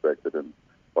well respected and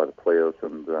by the players,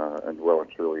 and well and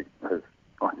truly has,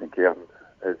 I think, he earned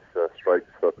his stripes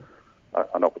for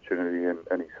an opportunity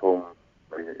in his home,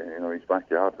 his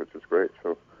backyard, which is great.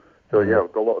 So yeah,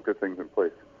 we've got a lot of good things in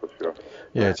place, for sure.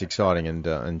 Yeah, it's exciting,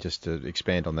 and just to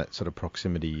expand on that sort of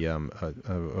proximity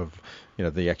of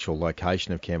the actual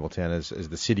location of Campbelltown, as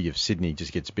the city of Sydney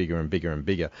just gets bigger and bigger and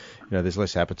bigger, there's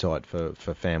less appetite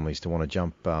for families to want to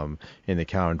jump in the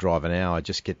car and drive an hour,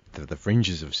 just get to the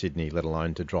fringes of Sydney, let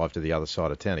alone to drive to the other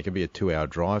side of town. It can be a 2-hour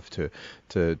drive to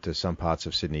some parts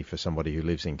of Sydney for somebody who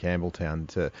lives in Campbelltown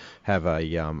to have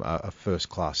a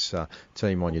first-class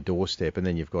team on your doorstep, and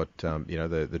then you've got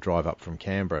the drive up from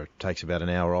Canberra. It takes about an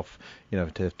hour off,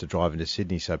 to to drive into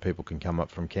Sydney, so people can come up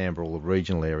from Canberra, all the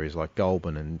regional areas like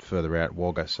Goulburn and further out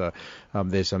Wagga. So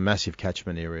there's a massive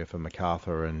catchment area for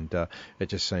Macarthur, and it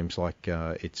just seems like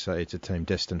it's a team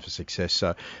destined for success.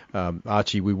 So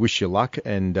Archie, we wish you luck,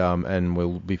 and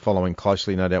we'll be following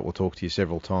closely. No doubt we'll talk to you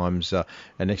several times,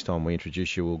 and next time we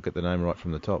introduce you, we'll get the name right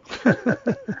from the top.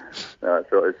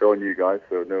 So it's on you guys,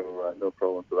 so no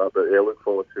problem for that. But yeah, look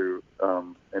forward to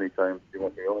any time you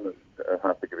want me on, and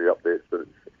happy to give you updates. But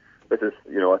this is,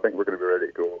 I think we're going to be ready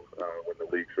to go when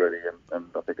the league's ready, and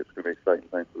I think it's going to be an exciting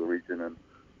time for the region, and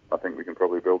I think we can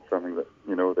probably build something that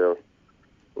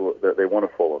that they want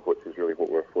to follow, which is really what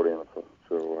we're aiming for.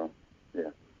 So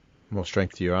yeah. More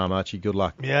strength to your arm, Archie. Good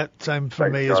luck. Yeah, same for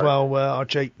me as well,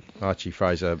 Archie. Archie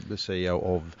Fraser, the CEO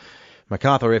of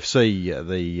Macarthur FC,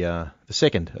 the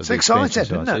second of it's the exciting,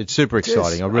 isn't it? It's super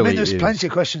exciting. There's plenty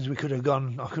of questions we could have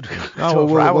gone. I could have gone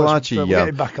for hours. Well, Archie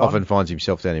often finds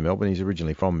himself down in Melbourne. He's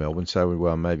originally from Melbourne,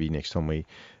 so maybe next time we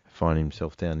find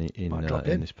himself down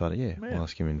in this part. We'll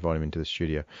ask him, invite him into the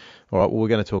studio. All right, well, we're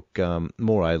going to talk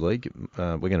more A-League.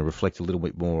 We're going to reflect a little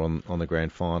bit more on the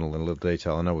grand final in a little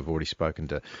detail. I know we've already spoken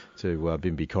to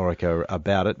Bimby Corica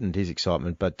about it and his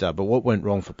excitement, but what went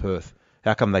wrong for Perth?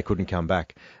 How come they couldn't come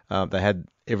back? They had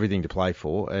everything to play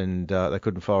for, and they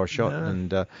couldn't fire a shot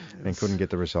and couldn't get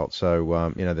the result.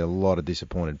 So, there are a lot of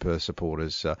disappointed Perth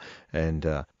supporters,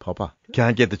 and Popper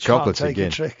can't get the chocolates can't take again.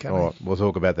 A trick, All right, we'll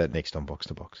talk about that next on Box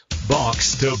to Box.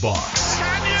 Box to Box.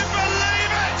 Can you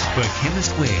believe it? For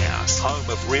Chemist Warehouse. Home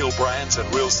of real brands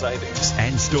and real savings.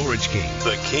 And Storage King.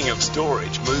 The king of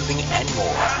storage, moving and more.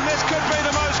 And this could be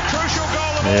the most crucial goal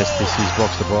of all. Yes, this is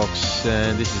Box to Box,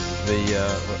 and this is the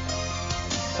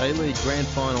A-League Grand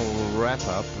Final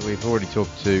wrap-up. We've already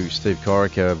talked to Steve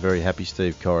Corica, very happy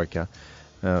Steve Corica,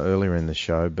 earlier in the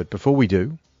show. But before we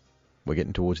do, we're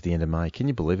getting towards the end of May. Can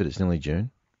you believe it? It's nearly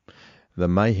June. The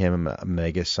Mayhem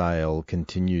Mega Sale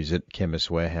continues at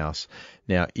Chemist Warehouse.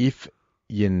 Now, if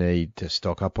you need to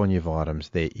stock up on your vitamins,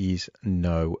 there is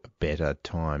no better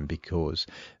time, because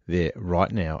there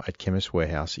right now at Chemist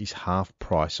Warehouse is half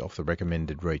price off the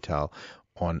recommended retail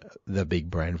on the big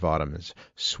brand vitamins: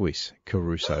 Swiss,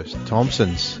 Caruso's,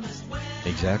 Thompson's,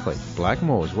 exactly,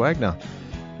 Blackmore's, Wagner,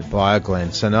 Bioglan,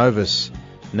 Sanovis,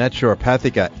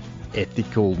 Naturopathica,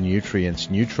 Ethical Nutrients,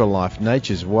 Nutralife,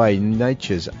 Nature's Way,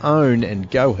 Nature's Own, and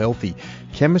Go Healthy.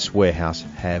 Chemist Warehouse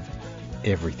have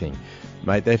everything.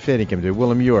 Mate, they're fair income too.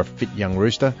 Willem, you're a fit young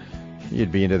rooster.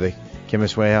 You'd be into the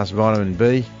Chemist Warehouse vitamin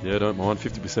B. Yeah, don't mind.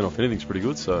 50% off anything's pretty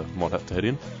good, so might have to head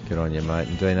in. Good on you, mate.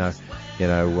 And Dino,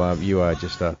 you are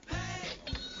just a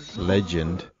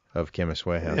legend of Chemist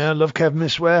Warehouse. Yeah, I love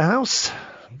Chemist Warehouse.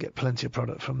 Get plenty of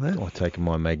product from there. I take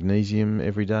my magnesium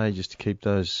every day just to keep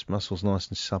those muscles nice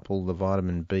and supple. The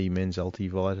vitamin B, Men's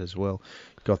Ultivite as well.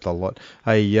 Got the lot.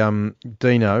 Hey,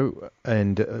 Dino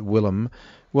and Willem,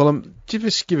 give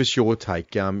us your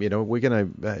take. We're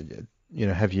going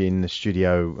to have you in the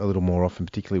studio a little more often,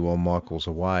 particularly while Michael's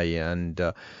away, and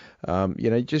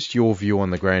just your view on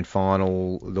the grand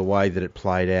final, the way that it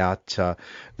played out,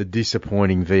 the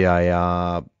disappointing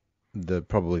VAR,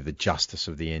 probably the justice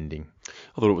of the ending.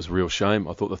 I thought it was a real shame.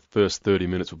 I thought the first 30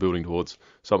 minutes were building towards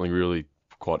something really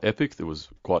quite epic. It was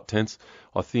quite tense.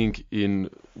 I think in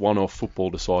one-off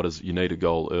football deciders, you need a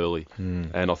goal early,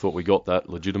 and I thought we got that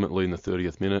legitimately in the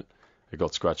 30th minute. It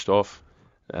got scratched off.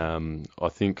 I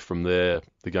think from there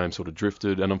the game sort of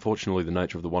drifted, and unfortunately the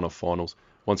nature of the one-off finals,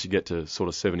 once you get to sort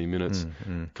of 70 minutes,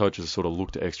 coaches sort of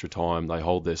look to extra time, they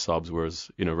hold their subs, whereas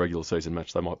in a regular season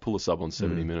match they might pull a sub on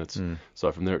 70 minutes.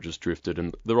 So from there it just drifted,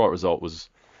 and the right result was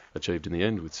achieved in the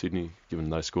end with Sydney, given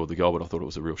they scored the goal, but I thought it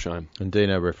was a real shame. And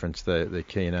Dino referenced the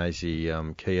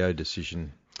Chianese Keogh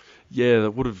decision. Yeah,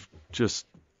 that would have just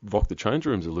rocked the change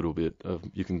rooms a little bit.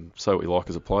 You can say what you like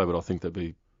as a player, but I think they'd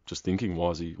be just thinking, why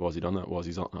has he done that? Why is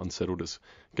he unsettled us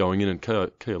going in? And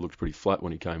Keogh looked pretty flat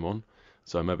when he came on,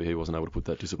 so maybe he wasn't able to put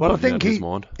that disappointment out of his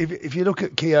mind. If you look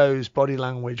at Keogh's body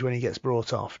language when he gets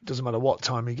brought off, doesn't matter what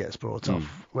time he gets brought off,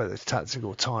 whether it's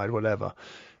tactical, tired, whatever,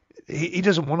 he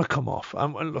doesn't want to come off.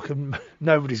 Look,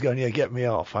 nobody's going, get me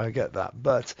off. I get that,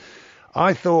 but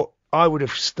I thought I would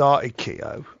have started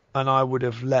Keogh, and I would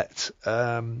have let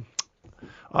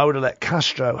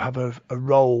Castro have a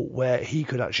role where he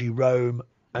could actually roam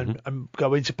and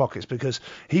go into pockets, because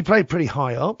he played pretty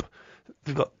high up.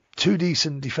 They've got two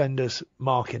decent defenders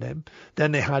marking him.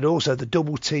 Then they had also the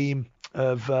double team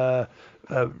of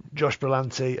Josh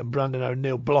Berlanti and Brandon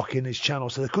O'Neill blocking his channel,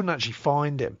 so they couldn't actually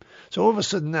find him. So all of a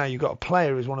sudden now you've got a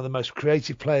player who's one of the most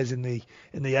creative players in the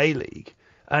A-League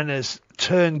and has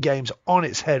turned games on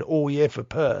its head all year for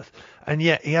Perth, and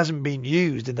yet he hasn't been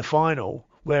used in the final,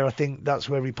 where I think that's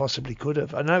where he possibly could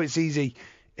have. I know it's easy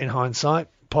in hindsight,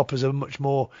 Popper's a much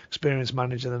more experienced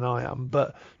manager than I am,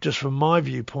 but just from my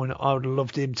viewpoint, I would have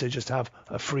loved him to just have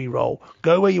a free roll,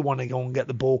 go where you want to go and get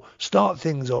the ball, start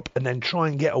things up, and then try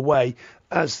and get away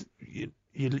as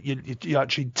you're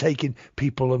actually taking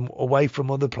people away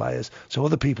from other players, so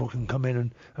other people can come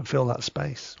in and fill that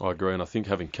space. I agree, and I think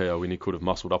having Keogh in, he could have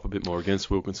muscled up a bit more against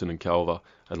Wilkinson and Calver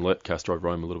and let Castro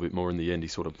roam a little bit more. In the end, he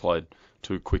sort of played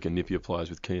two quick and nippier players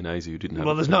with Chianese, who didn't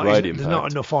have there's great impact. There's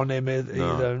not enough on him either.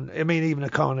 No. I mean, even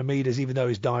Akana Midas, even though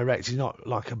he's direct, he's not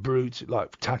like a brute,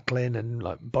 like tackling and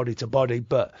like body to body,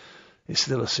 but he's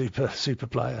still a super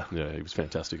player. Yeah, he was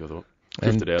fantastic, I thought.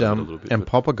 And, out a little bit, and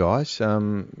Popper, guys,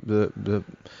 the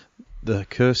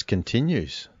curse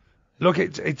continues. Look,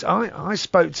 I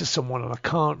spoke to someone and I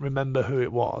can't remember who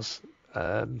it was,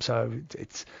 so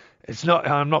it's not.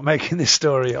 I'm not making this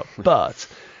story up, but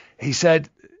he said,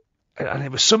 and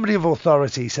it was somebody of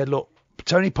authority. He said, look,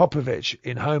 Tony Popovich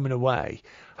in home and away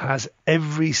has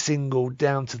every single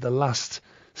down to the last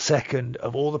second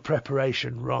of all the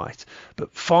preparation right,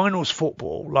 but finals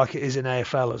football, like it is in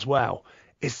AFL as well,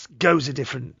 it goes a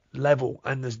different level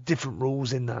and there's different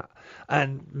rules in that.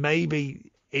 And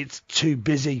maybe it's too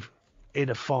busy in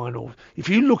a final. If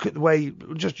you look at the way,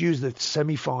 just use the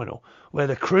semi-final, where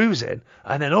they're cruising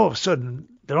and then all of a sudden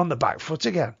they're on the back foot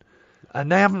again.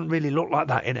 And they haven't really looked like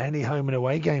that in any home and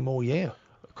away game all year.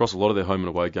 Across a lot of their home and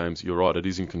away games, you're right, it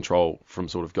is in control from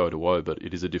sort of go to woe, but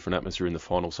it is a different atmosphere in the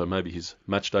final. So maybe his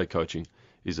match day coaching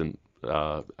isn't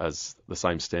as the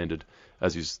same standard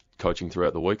as his coaching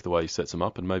throughout the week, the way he sets them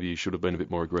up, and maybe he should have been a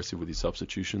bit more aggressive with his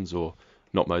substitutions or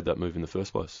not made that move in the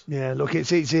first place. Yeah, look,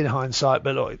 it's in hindsight,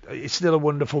 but look, it's still a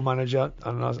wonderful manager,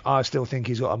 and I still think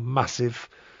he's got a massive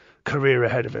career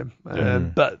ahead of him.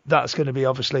 But that's going to be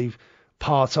obviously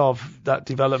part of that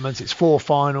development. It's 4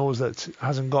 finals that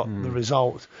hasn't got the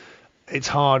result. It's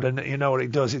hard, and you know what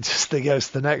it does. It just goes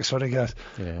to the next one and goes,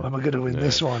 well, am I going to win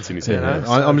this one?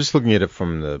 I'm just looking at it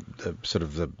from the sort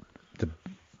of the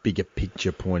bigger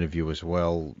picture point of view as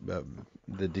well.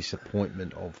 The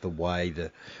disappointment of the way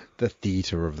the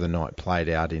theatre of the night played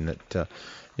out, in that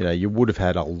you would have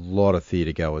had a lot of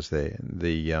theatre goers there.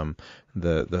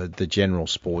 The general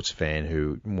sports fan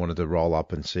who wanted to roll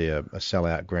up and see a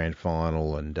sellout grand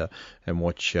final and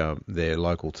watch their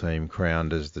local team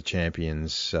crowned as the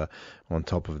champions on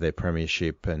top of their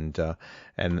premiership, and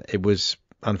it was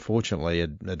unfortunately a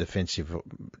defensive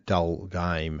dull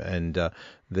game, and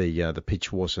the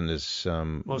pitch wasn't as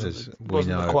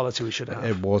the quality we should have.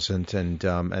 It wasn't, and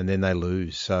then they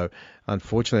lose. So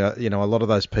unfortunately, a lot of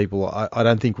those people, I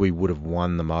don't think we would have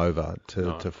won them over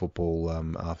to football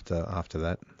after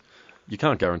that. You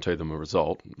can't guarantee them a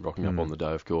result, rocking up on the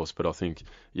day, of course, but I think,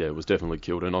 it was definitely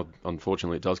killed, and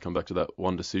unfortunately it does come back to that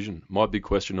one decision. My big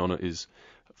question on it is,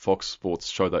 Fox Sports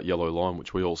show that yellow line,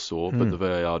 which we all saw, but the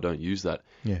VAR don't use that.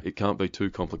 Yeah. It can't be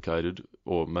too complicated,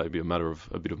 or maybe a matter of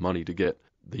a bit of money to get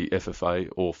the FFA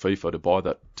or FIFA to buy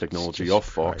that technology off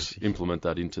Fox, implement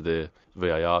that into their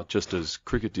VAR, just as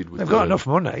cricket did with They've got enough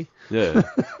money. Yeah.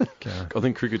 I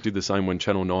think cricket did the same when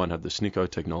Channel 9 had the Snicko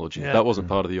technology. Yeah. That wasn't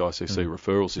part of the ICC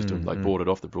referral system. They bought it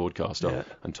off the broadcaster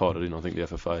and tied it in. I think the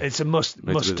FFA. It's a must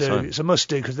do. It's a must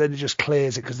do, because then it just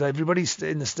clears it, because everybody's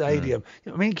in the stadium.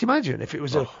 I mean, can you imagine if it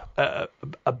was a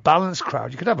balanced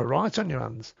crowd? You could have a right on your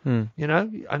hands. And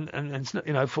it's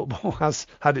not, football has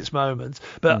had its moments.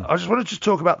 But I just wanted to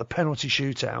talk about the penalty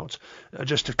shootout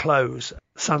just to close.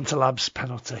 Santa Lab's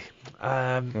penalty.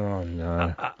 Oh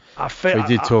no! We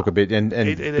did talk a bit, and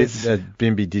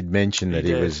Bimby did mention that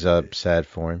he was sad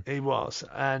for him. He was,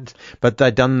 but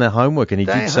they'd done their homework, and he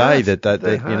did say that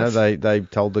they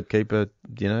told the keeper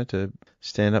to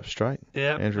stand up straight.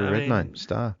 Yeah, Andrew Redmayne,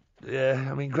 star. Yeah,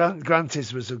 I mean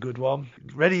Grant's was a good one.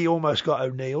 Reddy almost got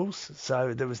O'Neill's,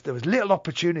 so there was little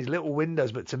opportunities, little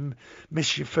windows, but to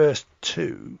miss your first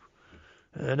 2.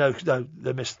 No,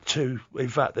 they missed 2. In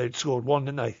fact, they'd scored 1,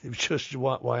 didn't they? It was just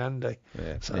Wyandy.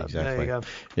 Yeah, so, exactly. There you go.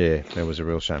 Yeah, that was a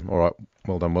real shame. All right,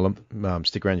 well done, Willem.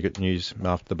 Stick around, you got news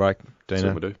after the break.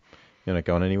 Dino, we do. You're not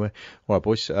going anywhere. All right,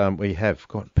 boys, we have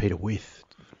got Peter With,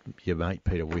 your mate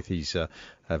Peter With. He's a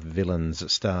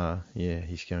Villains star. Yeah,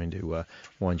 he's going to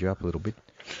wind you up a little bit.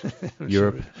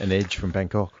 Europe, an edge from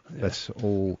Bangkok. Yeah. That's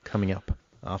all coming up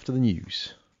after the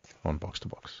news on Box to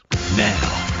Box.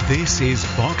 Now, this is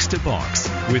Box to Box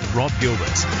with Rob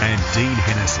Gilbert and Dean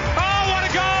Hennessy. Oh, what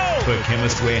a goal! For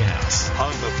Chemist Warehouse.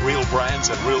 Home of real brands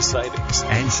and real savings.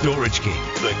 And Storage King.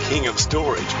 The king of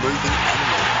storage, moving and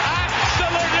more.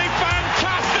 Absolutely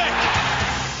fantastic!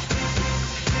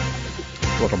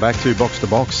 Welcome back to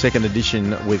Box, second edition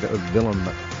with Willem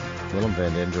Willem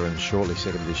van Denderen shortly.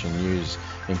 Second edition news,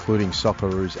 including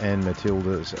Socceroos and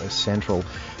Matilda's Central.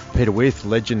 Peter With,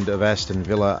 legend of Aston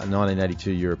Villa,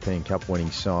 1982 European Cup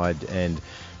winning side, and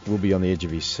will be on the edge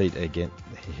of his seat again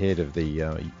ahead of the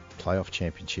playoff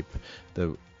championship,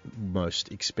 the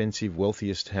most expensive,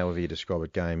 wealthiest, however you describe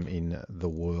it, game in the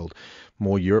world.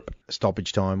 More Europe,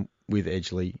 stoppage time with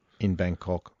Edgeley in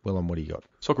Bangkok. Willem, what do you got?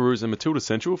 Socceroos and Matilda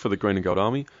Central for the Green and Gold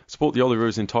Army support the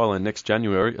Oileroos in Thailand next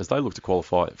January as they look to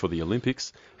qualify for the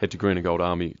Olympics. Head to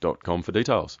greenandgoldarmy.com for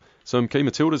details. Some key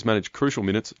Matildas managed crucial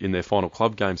minutes in their final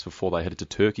club games before they headed to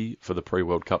Turkey for the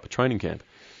pre-World Cup training camp.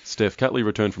 Steph Catley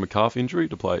returned from a calf injury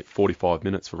to play 45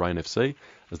 minutes for Rain FC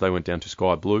as they went down to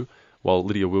Sky Blue, while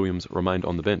Lydia Williams remained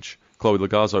on the bench. Chloe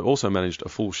Lagazzo also managed a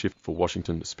full shift for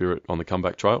Washington Spirit on the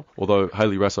comeback trail, although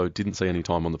Hayley Rasso didn't see any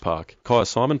time on the park. Kaya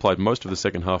Simon played most of the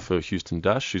second half for Houston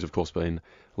Dash. She's of course been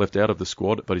left out of the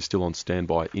squad, but is still on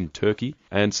standby in Turkey.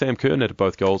 And Sam Kerr netted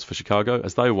both goals for Chicago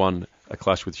as they won a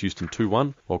clash with Houston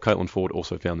 2-1, while Caitlin Ford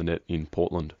also found the net in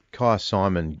Portland. Kaya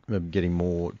Simon getting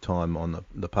more time on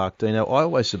the park. Dino, I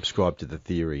always subscribe to the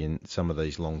theory in some of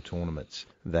these long tournaments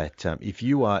that if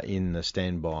you are in the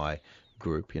standby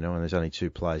group, and there's only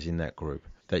 2 players in that group,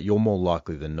 that you're more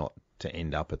likely than not to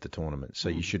end up at the tournament. So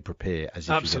you should prepare as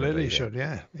if absolutely you're going to be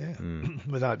there. should,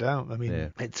 yeah. Without doubt. I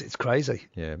mean, it's crazy.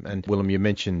 Yeah, and Willem, you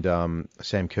mentioned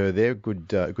Sam Kerr there.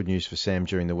 Good news for Sam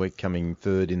during the week, coming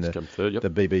third in the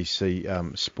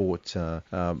BBC Sport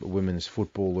Women's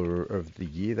Footballer of the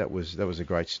Year. That was a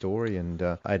great story, and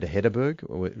Ada Hederberg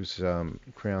was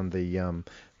crowned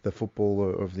the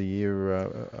Footballer of the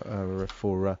Year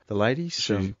for the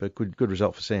ladies. But good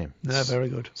result for Sam. No, very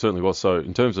good. Certainly was. So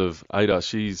in terms of Ada,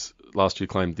 she's last year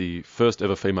claimed the first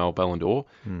ever female Ballon d'Or.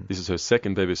 This is her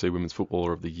second BBC Women's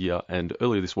Footballer of the Year, and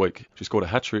earlier this week she scored a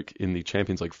hat-trick in the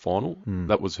Champions League final.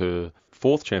 That was her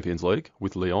 4th Champions League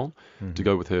with Lyon, to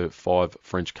go with her 5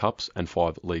 French Cups and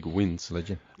 5 league wins.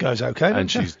 Legend. Goes okay, and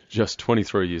she's just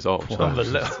 23 years old. So.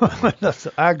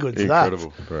 How good's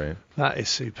Incredible. that? Brilliant. That is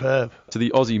superb. To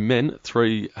the Aussie men,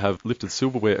 3 have lifted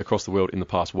silverware across the world in the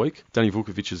past week. Danny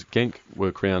Vukovic's Genk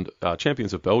were crowned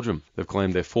champions of Belgium. They've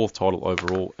claimed their 4th title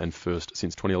overall and first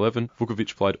since 2011.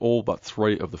 Vukovic played all but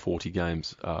 3 of the 40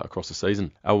 games across the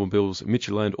season. Albion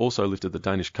Midtjylland also lifted the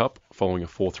Danish Cup following a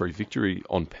 4-3 victory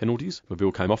on penalties.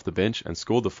 Mobile came off the bench and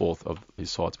scored the 4th of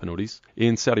his side's penalties.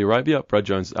 In Saudi Arabia, Brad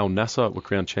Jones' Al Nassr were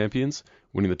crowned champions,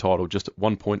 winning the title just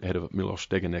 1 point ahead of Milos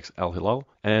Degenek's Al Hilal.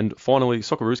 And finally,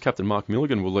 Socceroos captain Mark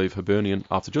Milligan will leave Hibernian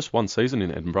after just 1 season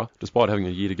in Edinburgh, despite having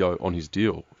a year to go on his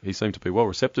deal. He seemed to be well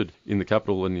recepted in the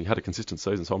capital, and he had a consistent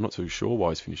season, so I'm not too sure why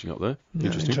he's finishing up there.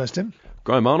 Interesting.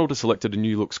 Graham Arnold has selected a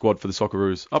new look squad for the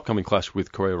Socceroos' upcoming clash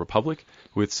with Korea Republic,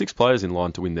 with 6 players in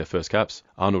line to win their first caps.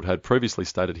 Arnold had previously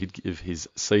stated he'd give his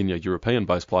senior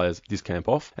European-based players this camp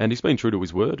off, and he's been true to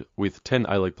his word, with 10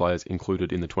 A-League players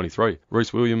included in the 23.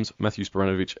 Reece Williams, Matthew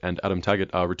Sporanovic and Adam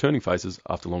Taggart are returning faces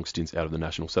after long stints out of the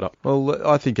national setup. Well,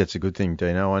 I think that's a good thing,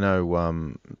 Dino. I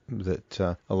know that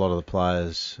a lot of the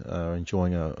players are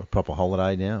enjoying a proper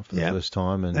holiday now for the first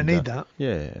time. And they need that.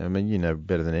 Yeah, I mean,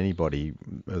 better than anybody,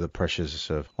 the pressures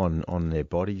on their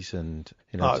bodies, and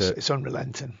it's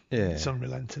unrelenting. Yeah, it's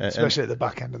unrelenting, especially at the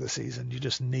back end of the season. You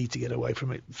just need to get away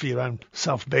from it for your own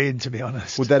self-being, to be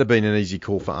honest. Would that have been an easy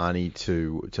call for Arnie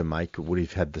to make? Would he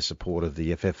have had the support of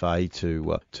the FFA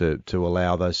to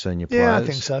allow those senior players?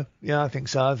 Yeah, I think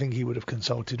so. I think he would have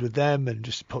consulted with them and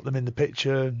just put them in the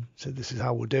picture and said, this is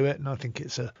how we'll do it. And I think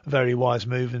it's a very wise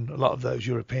move, and a lot of those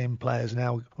European players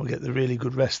now will get the really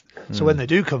good rest. So when they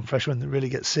do come fresh, when they really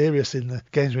get serious in the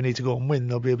games we need to go and win,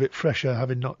 they'll be a bit fresher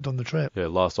having not done the trip. Yeah,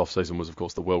 last off-season was, of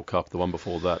course, the World Cup. The one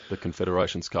before that, the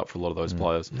Confederations Cup for a lot of those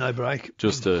players. No break.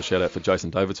 Just a shout-out for Jason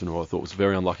Davidson, who I thought was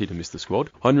very unlucky to miss the squad.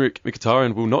 Heinrich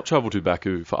Mkhitaryan will not travel to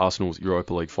Baku for Arsenal's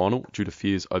Europa League final due to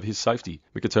fears over his safety.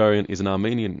 Mkhitaryan is an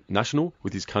Armenian national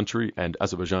with his country and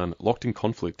Azerbaijan locked in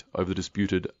conflict over the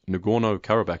disputed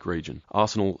Nagorno-Karabakh region.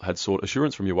 Arsenal had sought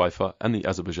assurance from UEFA and the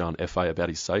Azerbaijan FA about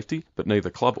his safety, but neither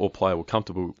club or player were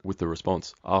comfortable with the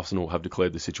response. Arsenal have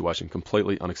declared the situation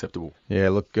completely unacceptable. Yeah,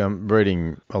 look,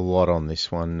 reading a lot on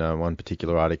this one. One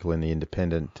particular article in The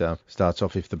Independent starts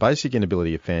off, if the basic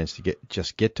inability of fans to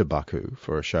get to Baku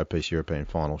for a showpiece European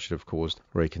final should have caused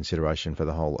reconsideration for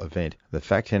the whole event, the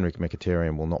fact Henrik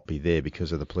Mkhitaryan will not be there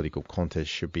because of the political contest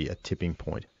should be a tipping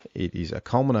point. It is a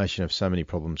culmination of so many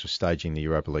problems with staging the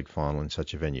Europa League final in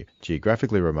such a venue.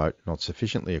 Geographically remote, not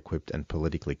sufficiently equipped and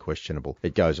politically questionable.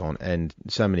 It goes on, and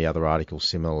so many other articles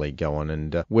similarly go on,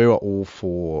 and we're all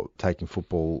for taking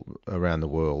football around the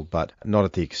world, but not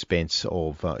at the expense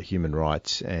of human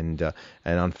rights, and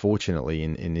unfortunately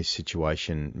in this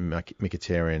situation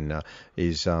Mkhitaryan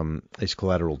is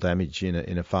collateral damage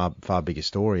in a far bigger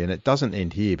story, and it doesn't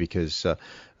end here because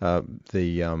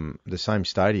the same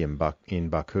stadium in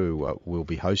Baku will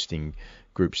be hosting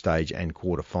group stage and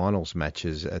quarterfinals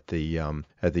matches at the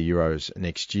Euros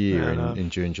next year in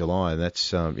June, July, and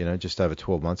that's just over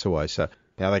 12 months away. So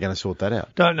how are they going to sort that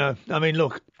out? Don't know. I mean,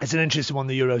 look, it's an interesting one,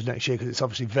 the Euros next year, because it's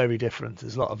obviously very different.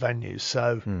 There's a lot of venues.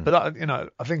 So, but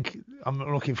I think I'm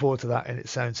looking forward to that in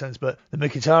its own sense. But the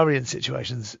Mkhitaryan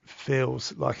situation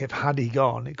feels like if had he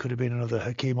gone, it could have been another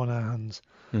Hakeem on our hands.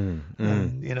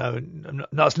 And,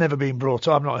 that's never been brought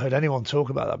up. I've not heard anyone talk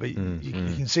about that, but you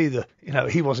can see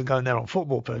he wasn't going there on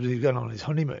football purposes. He was going on his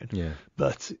honeymoon. Yeah.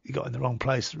 But he got in the wrong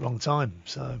place at the wrong time.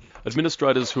 So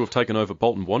administrators who have taken over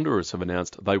Bolton Wanderers have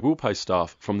announced they will pay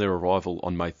staff from their arrival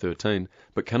on May 13,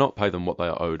 but cannot pay them what they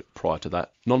are owed prior to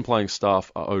that. Non-playing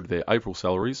staff are owed their April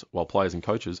salaries, while players and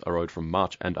coaches are owed from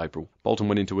March and April. Bolton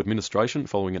went into administration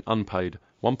following an unpaid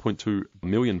 £1.2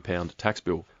 million tax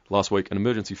bill. Last week, an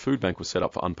emergency food bank was set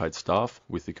up for unpaid staff,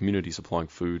 with the community supplying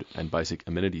food and basic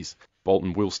amenities.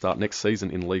 Bolton will start next season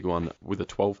in League One with a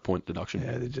 12-point deduction.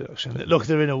 Yeah, the deduction. Look,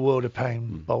 they're in a world of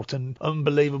pain, Bolton.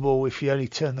 Unbelievable if you only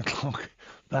turn the clock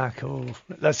back, or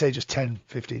let's say just 10,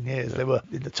 15 years. They were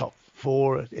in the top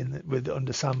 4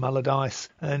 under Sam Allardyce,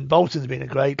 and Bolton's been a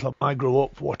great club. I grew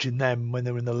up watching them when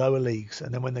they were in the lower leagues,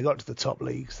 and then when they got to the top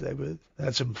leagues, they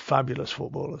had some fabulous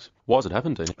footballers. Why has it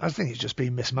happened, Dean? I think it's just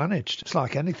been mismanaged. It's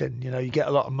like anything, you get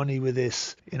a lot of money with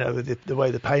this, the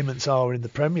way the payments are in the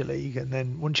Premier League, and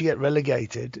then once you get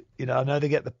relegated, I know they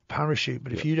get the parachute,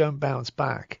 but if you don't bounce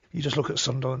back, you just look at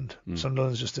Sunderland.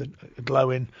 Sunderland's just a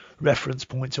glowing reference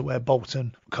point to where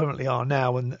Bolton currently are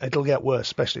now, and it'll get worse,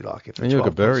 especially like if. And you look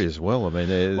at Bury as well. I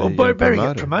mean, Bury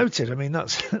get promoted. I mean,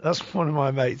 that's one of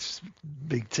my mates'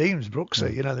 big teams,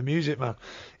 Brooksy. The music man.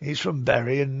 He's from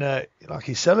Bury, and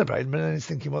he's celebrating, but then he's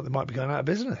thinking, they might be going out of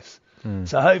business.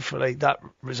 So hopefully that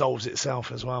resolves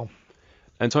itself as well.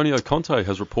 Antonio Conte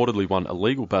has reportedly won a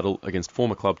legal battle against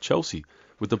former club Chelsea,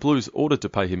 with the Blues ordered to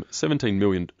pay him $17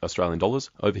 million Australian dollars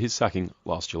over his sacking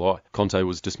last July. Conte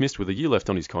was dismissed with a year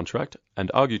left on his contract and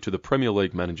argued to the Premier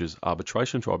League Managers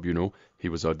Arbitration Tribunal he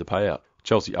was owed the payout.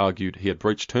 Chelsea argued he had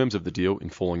breached terms of the deal in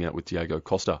falling out with Diego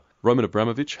Costa. Roman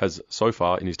Abramovich has so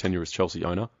far in his tenure as Chelsea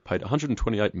owner paid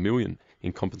 $128 million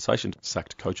in compensation to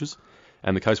sacked coaches,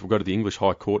 and the case will go to the English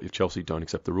High Court if Chelsea don't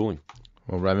accept the ruling.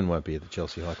 Well, Roman won't be at the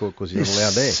Chelsea High Court because he's not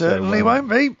allowed there. Certainly won't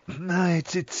be. No,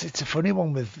 it's a funny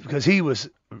one because he was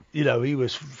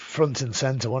front and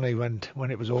centre, wasn't he,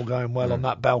 when it was all going well on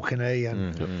that balcony,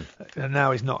 and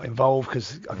now he's not involved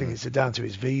because I think it's down to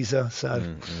his visa.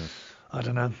 So I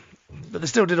don't know, but they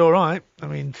still did all right. I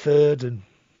mean, third and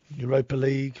Europa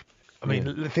League. I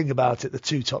mean, think about it. The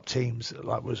two top teams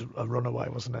was a runaway,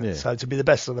 wasn't it? Yeah. So to be the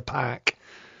best of the pack,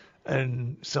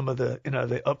 and some of the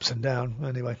the ups and downs.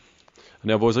 Anyway.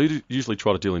 Now, boys, I usually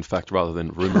try to deal in fact rather than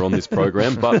rumour on this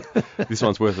program, but this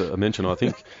one's worth a mention, I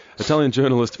think. Italian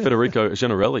journalist Federico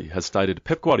Gennarelli has stated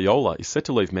Pep Guardiola is set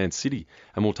to leave Man City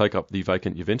and will take up the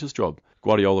vacant Juventus job.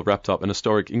 Guardiola wrapped up an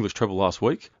historic English treble last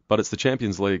week, but it's the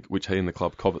Champions League which he and the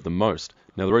club covet the most.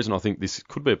 Now, the reason I think this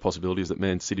could be a possibility is that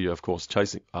Man City are, of course,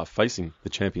 are facing the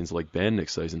Champions League ban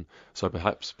next season, so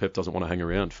perhaps Pep doesn't want to hang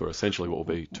around for essentially what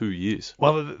will be 2 years.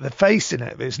 Well, they're facing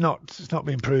it, but it's not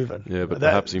been proven. Yeah, but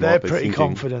perhaps they're pretty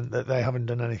confident that they haven't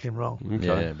done anything wrong.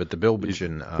 Okay. Yeah, but the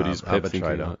Bilbichin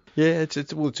arbitrator.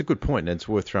 It's a good point, and it's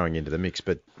worth throwing into the mix.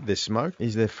 But there's smoke.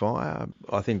 Is there fire?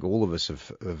 I think all of us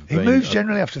have he been... moves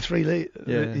generally after 3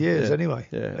 years anyway.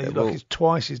 Yeah, it's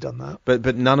twice he's done that.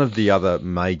 But none of the other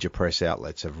major press outlets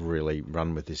have really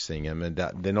run with this thing. I mean,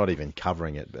 they're not even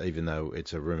covering it, even though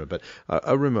it's a rumour. But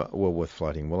a rumour well worth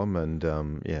floating, Willem, and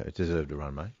it deserved to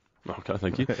run, mate. Okay,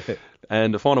 thank you.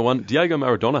 And a final one, Diego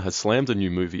Maradona has slammed a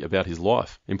new movie about his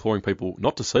life, imploring people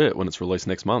not to see it when it's released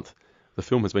next month. The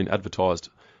film has been advertised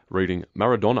reading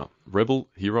Maradona, rebel,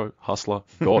 hero, hustler,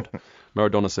 God.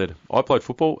 Maradona said, I played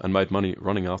football and made money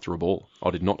running after a ball. I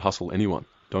did not hustle anyone.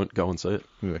 Don't go and see it.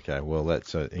 Okay, well,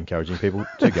 that's encouraging people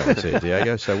to go and see it,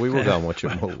 Diego. So we will go and watch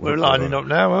it. We're lining up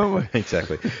now, aren't we?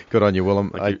 Exactly. Good on you,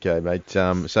 Willem. Okay, mate.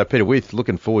 So Peter With,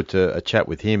 looking forward to a chat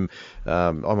with him.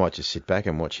 I might just sit back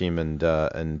and watch him and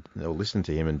or listen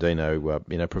to him and Dino,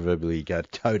 proverbially go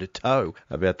toe to toe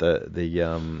about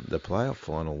the playoff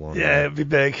final. Yeah, it'd be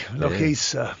big. Look,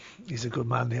 he's a good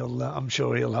man. I'm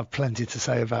sure he'll have plenty to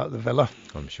say about the Villa.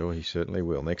 I'm sure he certainly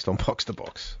will. Next on Box to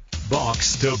Box.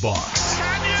 Box to Box.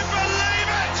 Can you believe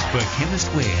it? For Chemist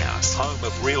Warehouse Home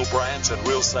of real brands and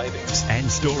real savings.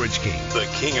 and Storage King. The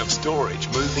king of storage,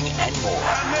 moving and more.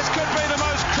 And this could be the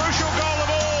most crucial goal of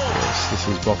all. Yes, this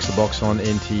is Box to Box on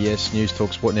NTS News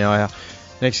Talk Sport. Now, our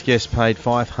next guest played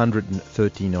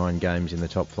 539 games in the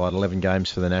top flight, 11 games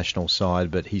for the national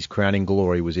side, but his crowning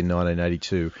glory was in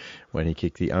 1982 when he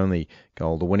kicked the only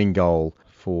goal, the winning goal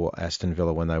for Aston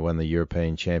Villa when they won the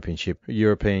European Championship.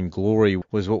 European glory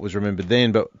was what was remembered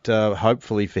then, but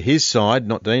hopefully for his side,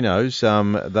 not Dino's,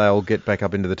 they'll get back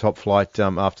up into the top flight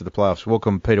after the playoffs.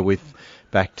 Welcome, Peter With,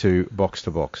 back to Box to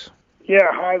Box.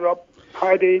 Yeah, hi Rob.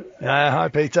 Hi Dean. Hi,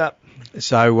 Peter.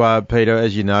 So, Peter,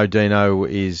 as you know, Dino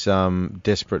is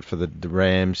desperate for the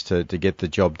Rams to get the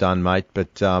job done, mate.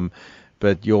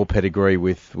 But your pedigree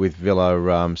with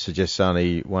Villa suggests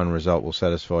only one result will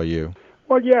satisfy you.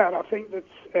 Well, yeah, and I think that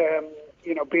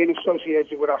being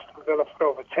associated with Aston Villa for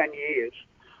over 10 years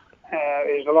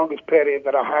is the longest period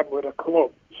that I had with a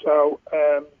club. So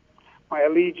my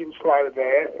allegiance lies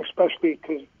there, especially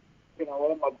because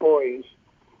all my boys,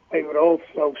 they were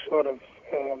also sort of.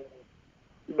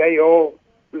 They all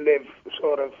live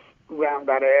sort of around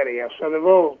that area, so they've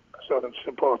all sort of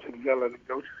supported Villa and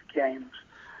go to the games.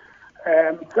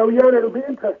 So yeah, it'll be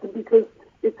interesting because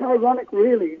it's ironic,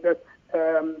 really, that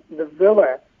the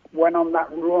Villa went on that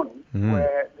run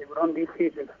where they were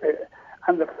undefeated,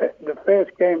 and the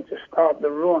first game to start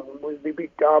the run was they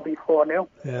beat Derby 4-0.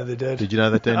 Yeah, they did. Did you know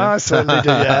that, Dino? I certainly did,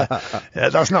 yeah. Yeah,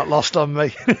 that's not lost on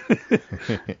me.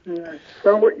 Yeah.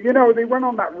 So, they went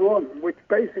on that run, which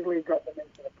basically got them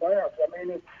into the playoffs. I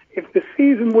mean, if the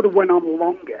season would have went on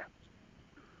longer,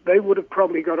 they would have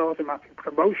probably got automatic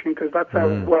promotion because that's how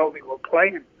well they were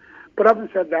playing. But having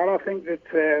said that, I think that,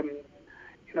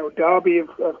 Derby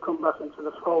have come back into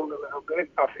the fold a little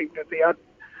bit. I think that they had,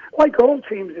 like all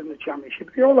teams in the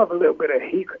Championship, they all have a little bit of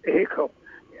hiccup.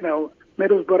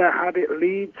 Middlesbrough had it,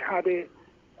 Leeds had it,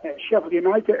 Sheffield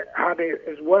United had it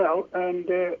as well, and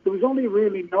there was only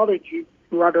really Norwich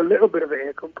who had a little bit of a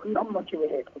hiccup, but not much of a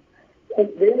hiccup. And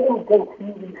they all go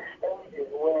through these stages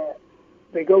where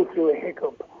they go through a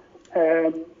hiccup.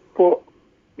 But,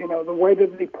 the way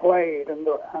that they played and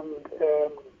the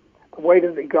way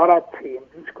that they got at teams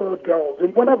and scored goals,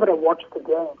 and whenever I watched the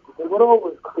game, they were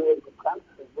always creating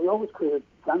chances. They always created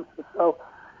chances. So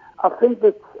I think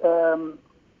that,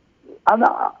 and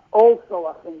also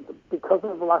I think that because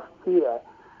of last year,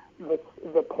 that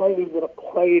the players that have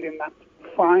played in that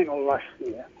final last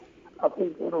year, I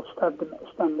think it'll stand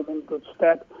them in good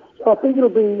stead. So I think it'll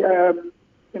be,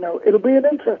 it'll be an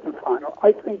interesting final.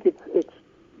 I think it's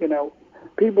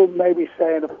people may be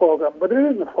saying a foregone, but it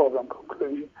isn't a foregone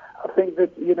conclusion. I think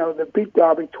that, they beat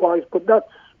Derby twice, but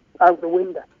that's out the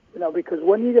window, because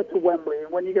when you get to Wembley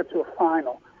and when you get to a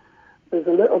final, there's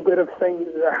a little bit of things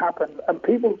that happen. And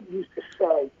people used to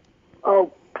say,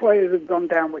 oh, players have gone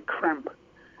down with cramp.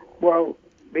 Well,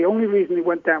 the only reason they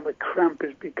went down with cramp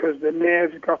is because the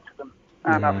nerves got to them.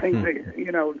 And I think that,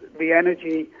 the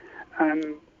energy and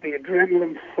the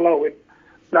adrenaline flowing,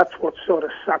 that's what sort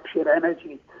of saps your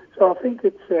energy. So I think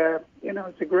it's,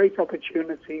 it's a great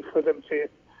opportunity for them to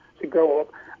go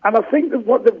up. And I think that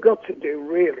what they've got to do,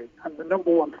 really, and the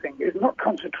number one thing, is not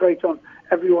concentrate on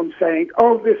everyone saying,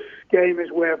 oh, this game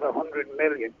is worth 100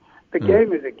 million. The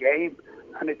game is a game,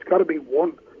 and it's got to be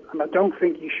won. And I don't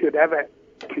think you should ever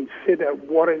consider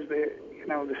what is the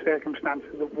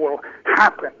circumstances that will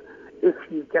happen if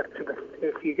you get to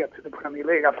the Premier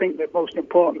League. I think the most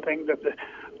important thing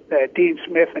that Dean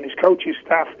Smith and his coaching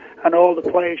staff and all the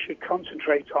players should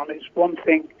concentrate on is one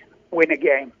thing: win a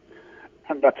game.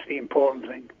 And that's the important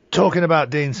thing. Talking about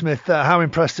Dean Smith, how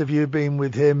impressed have you been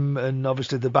with him and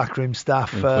obviously the backroom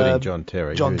staff? Including John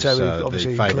Terry. John Terry,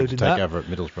 obviously, the included to take over at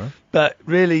Middlesbrough. But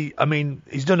really, I mean,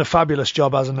 he's done a fabulous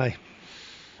job, hasn't he?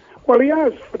 Well, he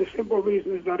has, for the simple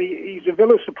reason is that he's a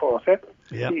Villa supporter.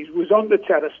 Yeah. He was on the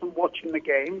terrace and watching the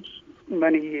games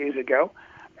many years ago.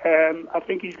 I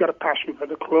think he's got a passion for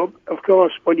the club. Of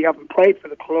course, when you haven't played for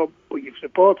the club, but you've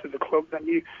supported the club, then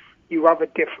you have a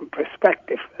different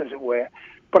perspective, as it were.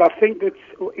 But I think that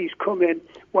he's come in,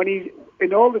 when he's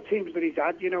in all the teams that he's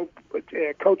had,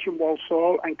 coaching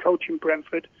Walsall and coaching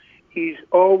Brentford, he's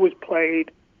always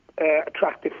played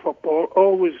attractive football,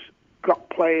 always got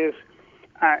players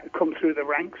come through the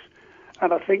ranks.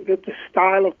 And I think that the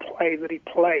style of play that he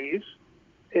plays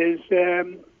is,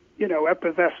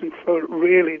 effervescent for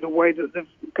really the way that they've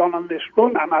gone on this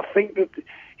run. And I think that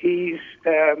he's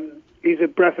a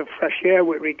breath of fresh air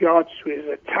with regards to his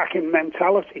attacking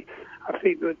mentality. I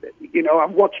think that,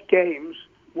 I've watched games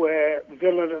where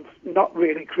Villa have not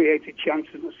really created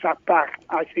chances and sat back.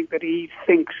 I think that he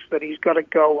thinks that he's got to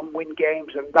go and win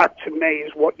games, and that to me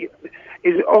is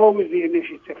is always the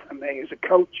initiative for me as a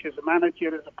coach, as a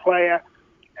manager, as a player.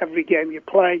 Every game you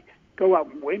play, go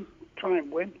out and win, try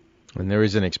and win. And there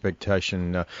is an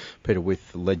expectation, Peter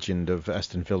With, legend of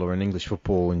Aston Villa and English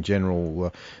football in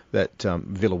general, that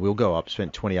Villa will go up.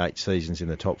 Spent 28 seasons in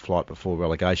the top flight before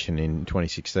relegation in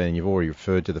 2016. And you've already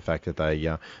referred to the fact that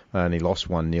they only lost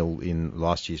 1-0 in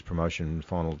last year's promotion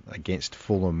final against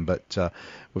Fulham. But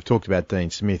we've talked about Dean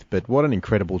Smith. But what an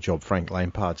incredible job Frank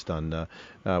Lampard's done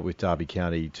with Derby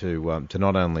County to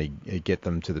not only get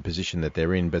them to the position that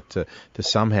they're in, but to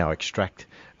somehow extract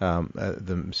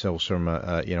themselves from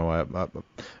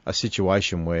a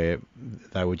situation where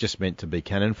they were just meant to be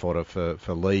cannon fodder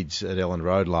for Leeds at Elland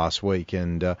Road last week,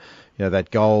 and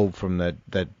that goal from that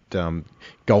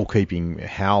goalkeeping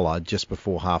howler just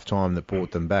before half time that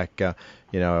brought them back.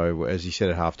 As he said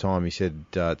at half time, he said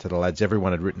to the lads,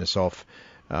 everyone had written us off.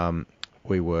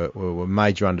 We were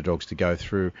major underdogs to go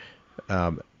through.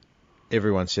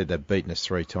 Everyone said they'd beaten us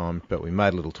 3 times, but we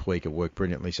made a little tweak. It worked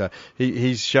brilliantly. So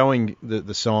he's showing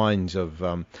the signs of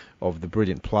the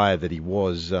brilliant player that he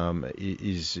was.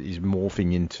 Is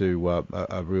morphing into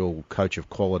a real coach of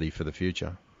quality for the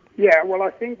future. Yeah, well,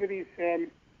 I think that he's.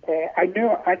 I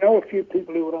know a few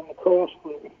people who were on the course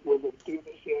with him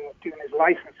doing his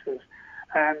licenses,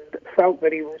 and felt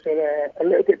that he was a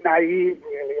little bit naive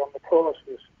really on the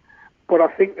courses. But I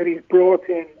think that he's brought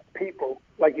in people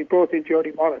like he brought in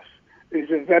Jody Morris, who's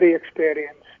a very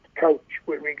experienced coach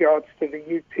with regards to the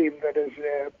youth team that is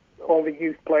all the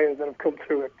youth players that have come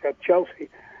through at Chelsea.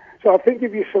 So I think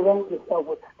if you surround yourself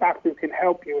with staff who can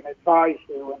help you and advise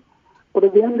you, but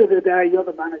at the end of the day, you're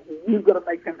the manager. You've got to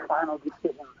make them final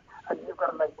decisions, and you've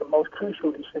got to make the most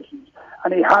crucial decisions.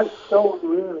 And he has shown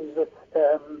really that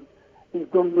he's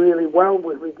done really well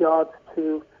with regards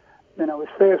to his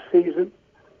first season.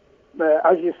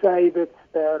 As you say, that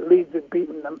Leeds had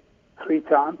beaten them 3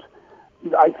 times.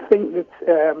 I think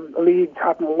that Leeds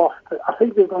hadn't lost. I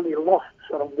think they've only lost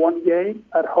sort of 1 game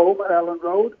at home at Elland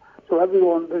Road. So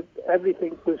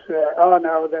everything was,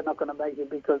 no, they're not going to make it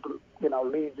because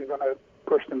Leeds are going to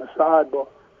push them aside. But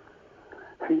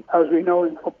as we know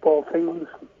in football, things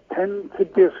tend to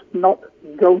just not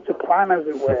go to plan, as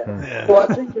it were. Yeah. So I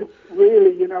think it's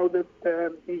really,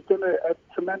 that he's done a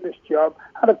tremendous job.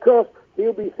 And of course,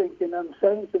 he'll be thinking and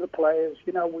saying to the players,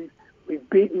 we've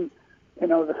beaten,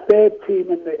 the 3rd team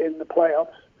in the playoffs.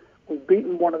 We've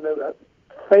beaten one of the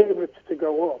favourites to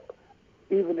go up,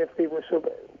 even if they were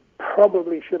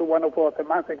probably should have won up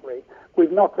automatically.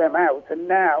 We've knocked them out, and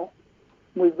now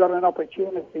we've got an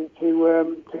opportunity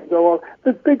to go on.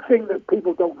 The big thing that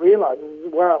people don't realise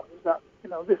as well is that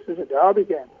this is a derby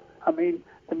game. I mean,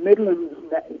 the Midlands.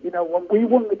 When we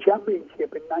won the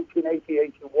championship in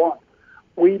 1980-81,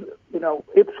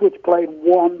 Ipswich played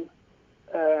 1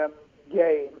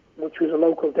 game, which was a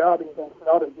local derby against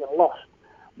Norwich, and lost.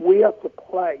 We had to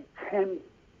play 10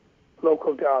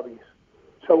 local derbies.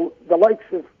 So the likes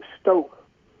of Stoke,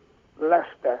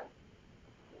 Leicester,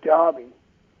 Derby,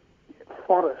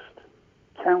 Forest,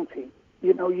 County,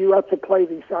 you had to play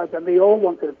these sides, and they all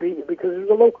wanted to beat you because it was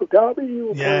a local derby. You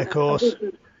were playing. Of course.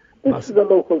 This is a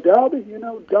local derby.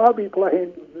 Derby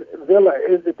playing Villa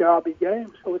is a derby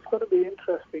game, so it's got to be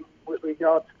interesting with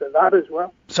regards to that as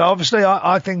well. So obviously,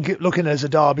 I think looking as a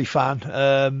Derby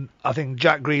fan, I think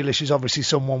Jack Grealish is obviously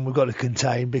someone we've got to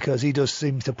contain because he does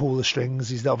seem to pull the strings.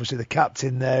 He's obviously the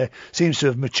captain there, seems to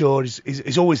have matured.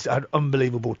 He's always had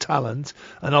unbelievable talent,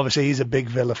 and obviously he's a big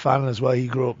Villa fan as well. He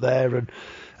grew up there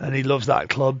and he loves that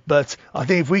club. But I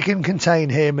think if we can contain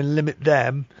him and limit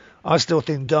them, I still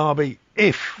think Derby,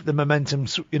 if the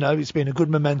momentum's, it's been a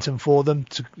good momentum for them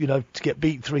to get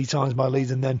beat 3 times by Leeds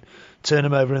and then turn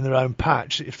them over in their own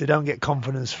patch. If they don't get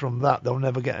confidence from that, they'll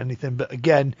never get anything. But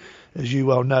again, as you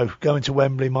well know, going to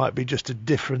Wembley might be just a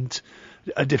different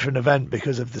event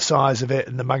because of the size of it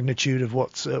and the magnitude of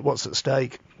what's at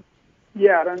stake.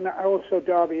 Yeah, and also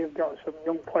Derby have got some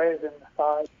young players in the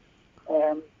side,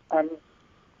 and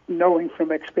knowing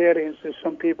from experience that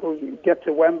some people get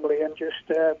to Wembley and just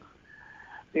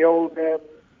the old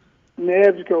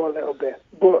nerves go a little bit.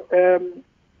 But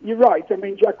you're right. I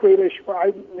mean, Jack Grealish,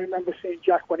 I remember seeing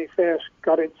Jack when he first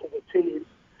got into the team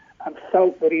and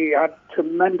felt that he had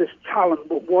tremendous talent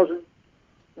but wasn't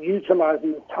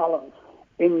utilising the talent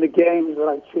in the games that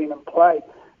I'd seen him play.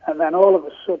 And then all of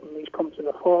a sudden he's come to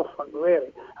the forefront,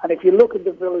 really. And if you look at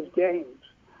the Villa's games,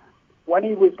 when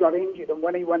he got injured and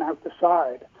when he went out the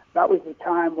side, that was the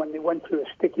time when they went through a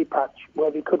sticky patch where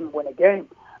they couldn't win a game.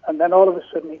 And then all of a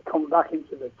sudden he'd come back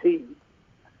into the team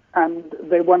and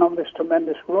they went on this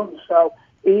tremendous run. So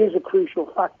he is a crucial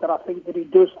factor. I think that he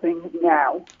does things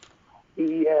now.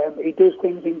 He does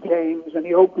things in games, and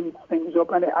he opens things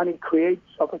up, and he creates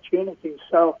opportunities.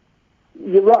 So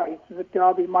you're right that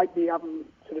Derby might be having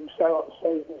to say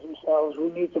to themselves, we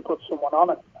need to put someone on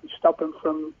it and stop him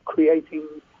from creating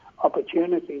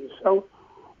opportunities. So,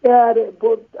 yeah,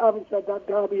 but having said that,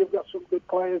 Derby have got some good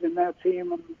players in their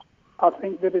team, and I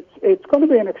think that it's going to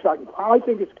be an exciting. I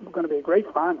think it's going to be a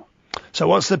great final. So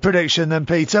what's the prediction then,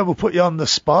 Peter? We'll put you on the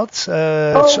spot.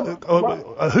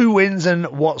 Who wins and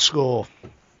what score?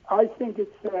 I think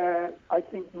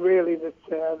really that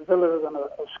Villa are going to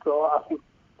score. I think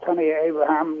Tony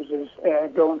Abrahams is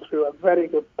going through a very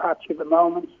good patch at the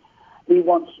moment. He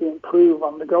wants to improve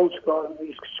on the goal scoring.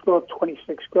 He's scored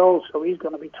 26 goals, so he's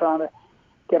going to be trying to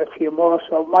get a few more.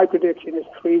 So my prediction is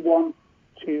 3-1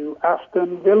 to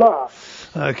Aston Villa.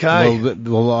 Okay.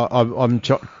 Well, I'm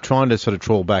trying to sort of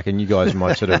trawl back, and you guys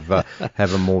might sort of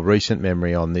have a more recent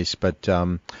memory on this, but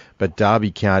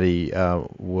Derby County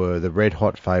were the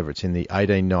red-hot favourites in the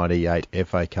 1898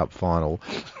 FA Cup final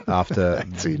after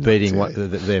beating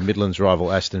their Midlands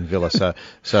rival Aston Villa.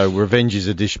 So revenge is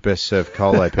a dish best served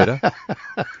cold, eh, Peter?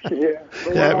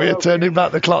 Yeah, we're turning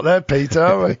back the clock there, Peter,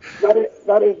 aren't we?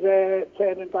 That is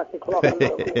turning back the clock a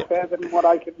little bit further than what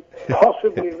I can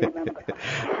possibly remember.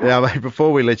 Now, mate,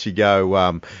 before we let you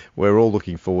go, we're all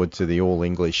looking forward to the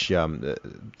All-English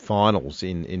finals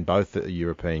in both the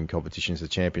European competitions, the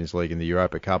Champions League and the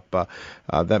Europa Cup.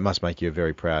 That must make you a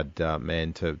very proud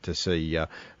man to see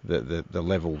the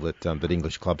level that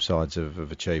English club sides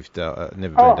have achieved. Never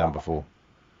been done before.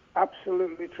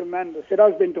 Absolutely tremendous. It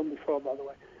has been done before, by the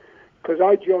way. Because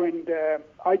I joined a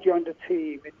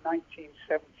team in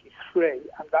 1973,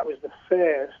 and that was the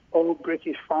first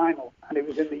all-British final, and it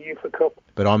was in the UEFA Cup.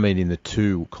 But I mean in the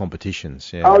two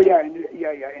competitions. Yeah. Oh yeah, in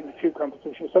the two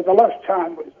competitions. So the last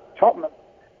time was Tottenham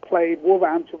played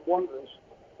Wolverhampton Wanderers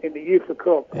in the UEFA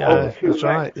Cup. Yeah, that's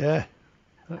right. Yeah.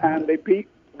 And they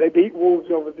beat Wolves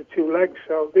over the two legs.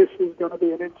 So this is going to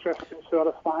be an interesting sort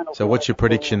of final. So what's your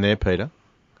prediction there, Peter?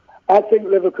 I think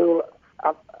Liverpool.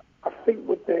 I think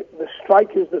with the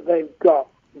strikers that they've got,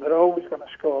 they're always going to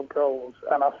score goals,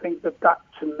 and I think that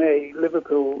to me,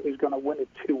 Liverpool is going to win it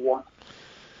 2-1.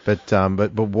 But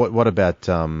what about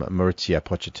Maurizio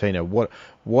Pochettino?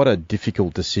 What a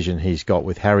difficult decision he's got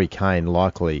with Harry Kane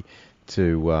likely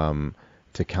to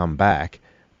come back,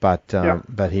 but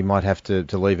he might have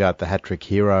to leave out the hat-trick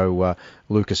hero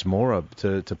Lucas Moura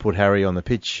to put Harry on the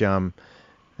pitch.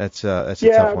 That's a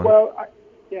tough one.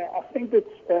 I think that.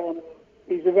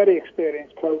 He's a very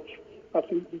experienced coach. I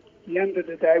think at the end of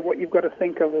the day, what you've got to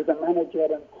think of as a manager,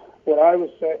 and what I was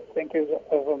thinking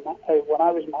when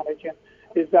I was managing,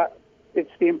 is that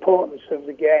it's the importance of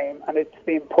the game, and it's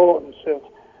the importance of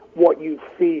what you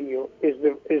feel is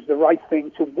the right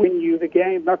thing to win you the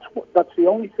game. That's the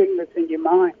only thing that's in your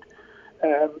mind.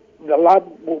 The lad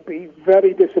will be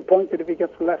very disappointed if he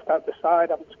gets left out the side,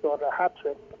 having scored a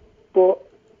hat-trick. But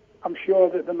I'm sure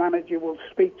that the manager will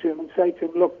speak to him and say to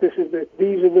him, look, these are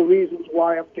the reasons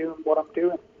why I'm doing what I'm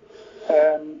doing.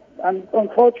 And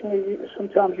unfortunately,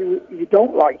 sometimes you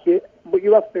don't like it, but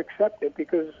you have to accept it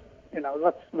because,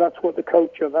 that's what the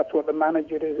coach or that's what the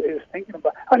manager is thinking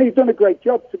about. And he's done a great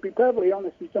job. To be perfectly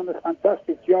honest, he's done a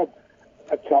fantastic job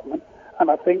at Tottenham. And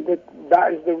I think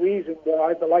that is the reason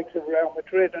why the likes of Real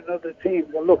Madrid and other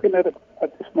teams are looking at it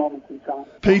at this moment in time.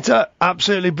 Peter,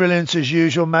 absolutely brilliant as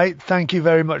usual, mate. Thank you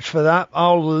very much for that.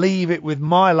 I'll leave it with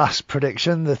my last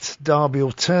prediction that Derby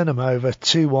will turn them over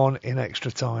 2-1 in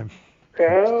extra time.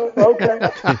 Okay.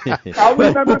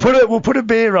 We'll put a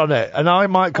beer on it, and I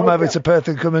might come over to Perth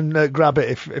and come and grab it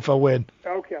if I win.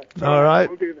 Okay. All right.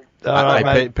 We'll do that. All right,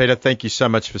 mate. Peter, thank you so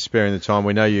much for sparing the time.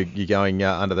 We know you're going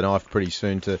under the knife pretty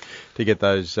soon to get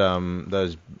those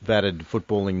battered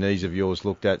footballing knees of yours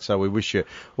looked at. So we wish you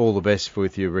all the best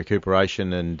with your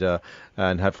recuperation,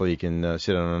 and hopefully you can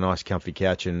sit on a nice comfy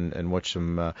couch and watch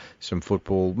some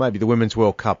football. Maybe the Women's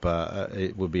World Cup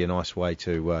it would be a nice way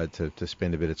to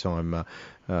spend a bit of time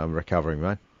recovering,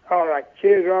 mate. All right.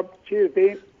 Cheers, Rob. Cheers,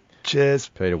 Dean. Cheers.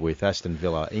 Peter with Aston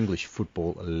Villa, English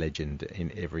football legend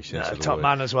in every sense of the top word.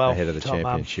 Man as well. Ahead of the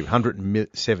championship.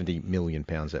 £170 million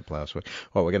that playoffs were.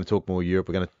 Well, we're going to talk more Europe.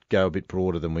 We're going to go a bit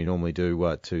broader than we normally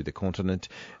do to the continent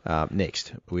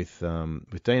next with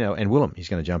Dino and Willem. He's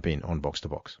going to jump in on Box to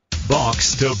Box.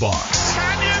 Box to Box.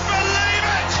 Can you believe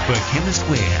it? For Chemist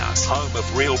Warehouse. Home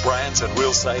of real brands and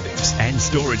real savings. And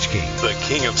Storage King. The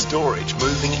king of storage,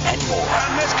 moving and more.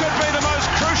 And this could be the most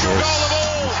crucial goal of all.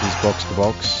 This is Box to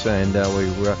Box, and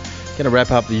we're going to wrap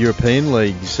up the European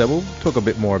League. So we'll talk a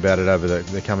bit more about it over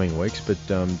the coming weeks, but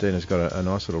Dina's got a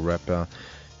nice little wrap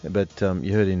But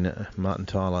you heard in Martin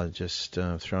Tyler just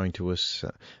throwing to us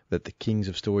that the kings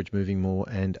of storage moving more,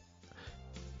 and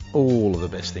all of the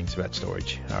best things about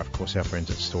storage are, of course, our friends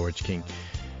at Storage King.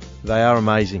 They are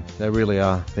amazing. They really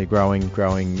are. They're growing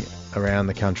around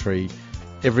the country,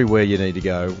 everywhere you need to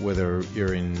go, whether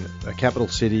you're in a capital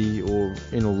city or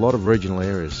in a lot of regional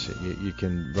areas. You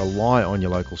can rely on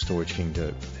your local Storage King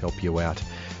to help you out.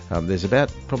 There's about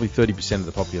probably 30% of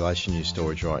the population use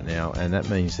storage right now, and that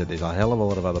means that there's a hell of a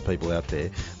lot of other people out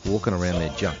there walking around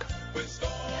their junk.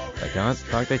 They can't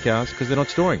park their cars because they're not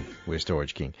storing. We're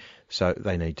Storage King. So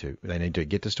they need to. They need to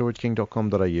get to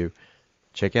storageking.com.au,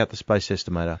 check out the space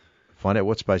estimator, find out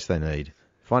what space they need,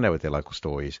 find out what their local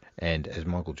store is, and as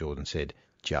Michael Jordan said,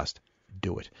 just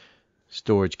do it.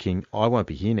 Storage King. I won't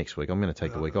be here next week. I'm going to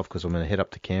take the week off because I'm going to head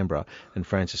up to Canberra, and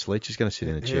Francis Leach is going to sit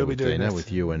in a chair with Dino,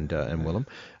 with you and Willem,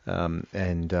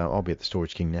 and I'll be at the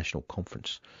Storage King National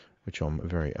Conference, which I'm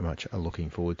very much looking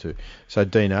forward to. So,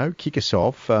 Dino, kick us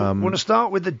off. I want to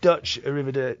start with the Dutch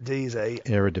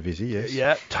Eredivisie, yes.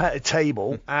 Yeah,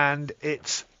 table, and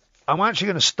I'm actually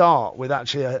going to start with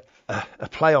a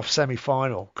playoff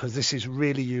semi-final because this is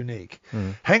really unique.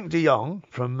 Henk de Jong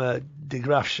from De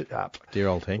Graafschap. Dear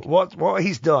old Henk. What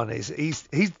he's done is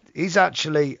he's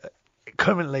actually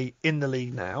currently in the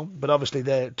league now, but obviously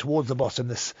they're towards the bottom,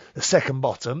 the second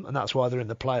bottom, and that's why they're in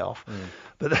the playoff.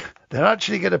 But they're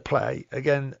actually going to play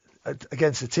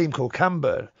against a team called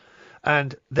Cambuur,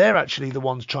 and they're actually the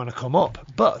ones trying to come up.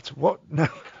 But what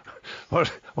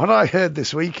I heard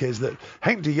this week is that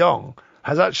Henk de Jong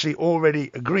has actually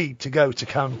already agreed to go to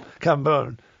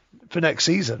Cambuur for next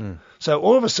season. So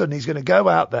all of a sudden he's going to go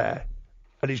out there,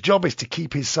 and his job is to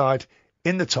keep his side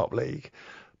in the top league.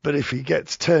 But if he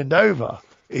gets turned over,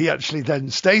 he actually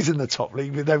then stays in the top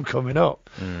league with them coming up.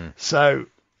 So,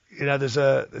 there's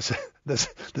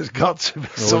got to be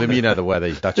something. Well, you know the way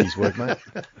these Dutchies work, mate.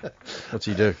 What's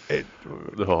he do?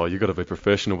 You've got to be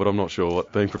professional, but I'm not sure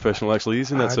what being professional actually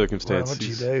is in that circumstance. Well,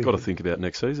 He's got to think about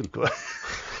next season.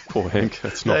 Poor Henk,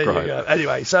 that's not there great. You go.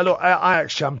 Anyway, so look,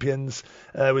 Ajax champions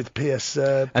with PS.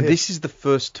 And this is the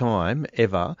first time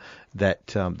ever that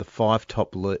the 5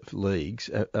 top leagues,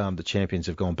 the champions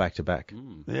have gone back to back.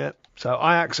 Yeah. So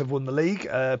Ajax have won the league.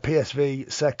 PSV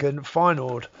second,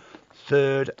 Feyenoord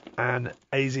third, and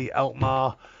AZ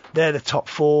Alkmaar. They're the top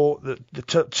 4. The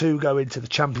top 2 go into the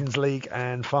Champions League,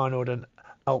 and Feyenoord and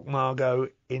Alkmaar go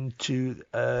into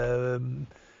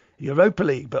Europa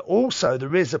League. But also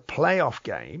there is a playoff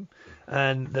game,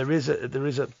 and there is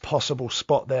a possible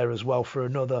spot there as well for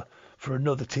another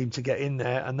team to get in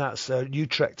there, and that's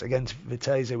Utrecht against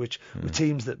Vitesse, which were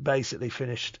teams that basically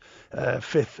finished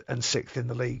 5th and 6th in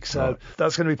the league. So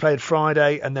that's going to be played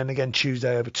Friday and then again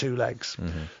Tuesday over 2 legs.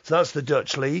 So that's the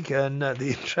Dutch league, and the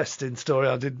interesting story,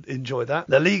 I did enjoy that.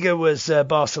 La Liga was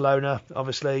Barcelona,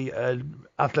 obviously,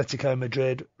 Atletico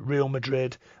Madrid, Real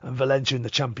Madrid, and Valencia in the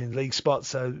Champions League spot.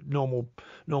 So normal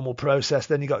process.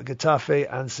 Then you got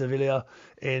Getafe and Sevilla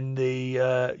in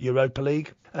the Europa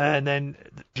League, and then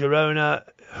Girona,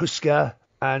 Huesca,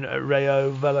 and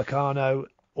Rayo Vallecano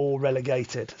all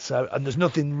relegated. So, and there's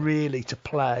nothing really to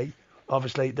play.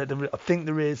 Obviously, I think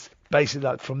there is basically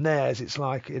that from theirs. It's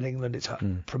like in England, it's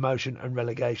promotion and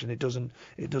relegation. It doesn't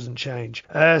change.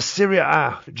 Serie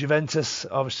A, Juventus,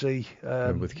 obviously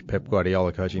with Pep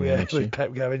Guardiola coaching next year. With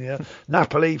Pep going, yeah.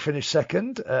 Napoli finished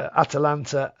second,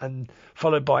 Atalanta, and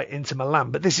followed by Inter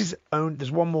Milan. But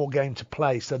there's one more game to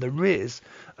play, so there is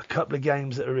a couple of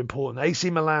games that are important. AC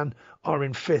Milan are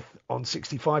in 5th on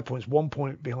 65 points, 1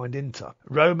 point behind Inter.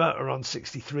 Roma are on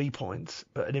 63 points,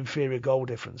 but an inferior goal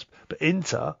difference. But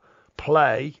Inter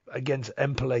play against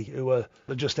Empoli, who are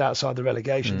just outside the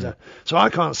relegation zone. So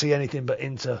I can't see anything but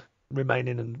Inter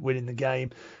remaining and winning the game.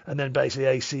 And then basically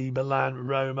AC Milan,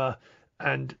 Roma,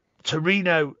 and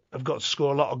Torino have got to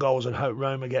score a lot of goals and hope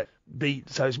Roma get beat.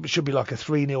 So it should be like a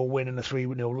 3-0 win and a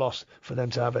 3-0 loss for them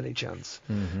to have any chance.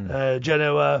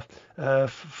 Genoa,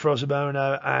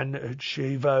 Frosinone and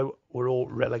Chievo were all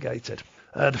relegated.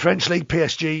 The French League,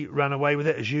 PSG ran away with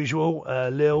it as usual.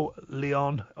 Lille,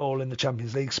 Lyon, all in the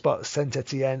Champions League spot.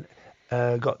 Saint-Etienne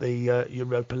got the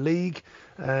Europa League.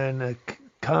 And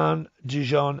Caen,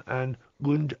 Dijon and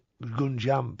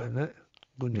Gunjamp, isn't it?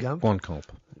 Gunjamp.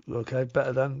 Okay,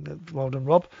 better than. Well done,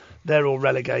 Rob. They're all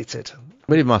relegated.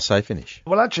 Where did Marseille finish?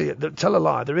 Well, actually, tell a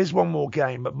lie. There is one more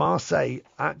game, but Marseille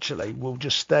actually will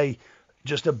just stay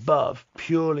just above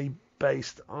purely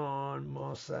based on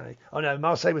Marseille. Oh no,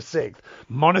 Marseille was 6th.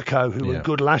 Monaco, who were Yeah.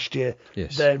 good last year,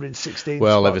 Yes. they're in 16th.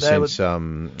 Well, spot. ever since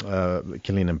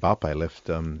Kylian Mbappe left,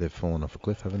 they've fallen off a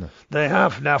cliff, haven't they? They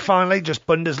have. Now, finally, just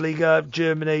Bundesliga,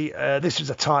 Germany. This was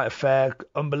a tight affair.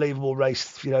 Unbelievable race,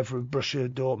 for Borussia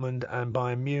Dortmund and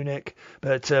Bayern Munich.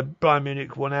 But Bayern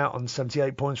Munich won out on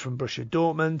 78 points from Borussia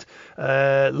Dortmund.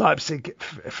 Leipzig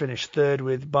finished 3rd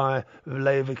with Bayer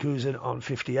Leverkusen on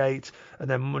 58. And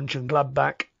then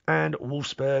Mönchengladbach and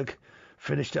Wolfsburg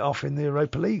finished it off in the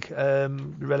Europa League.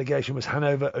 The relegation was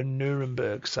Hanover and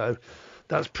Nuremberg. So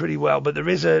that's pretty well. But there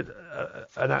is an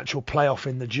actual playoff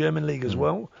in the German league as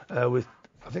well. With,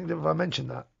 I think, have I mentioned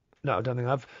that? No, I don't think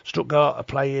I've. Stuttgart are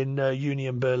playing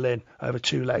Union Berlin over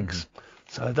 2 legs.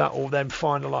 So that will then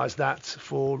finalise that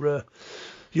for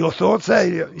your thoughts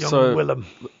there, young Willem.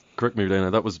 Correct me,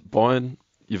 Dana. That was Bayern,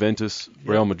 Juventus,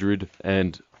 Real Madrid,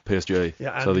 and PSG.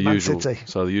 Yeah, and so the Man usual, City.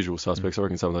 so the usual suspects. I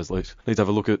reckon some of those leagues need to have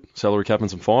a look at salary cap and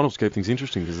some finals to keep things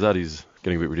interesting, because that is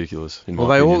getting a bit ridiculous. In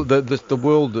my opinion. The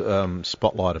world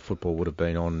spotlight of football would have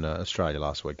been on Australia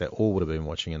last week. They all would have been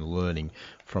watching and learning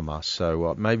from us.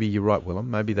 So maybe you're right, Willem.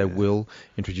 Maybe they will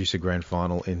introduce a grand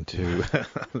final into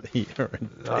the year.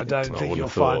 I don't think you'll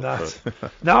find that.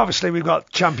 Now, obviously, we've got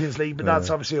Champions League, but that's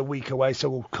obviously a week away, so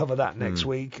we'll cover that next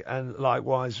week, and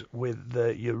likewise with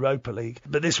the Europa League.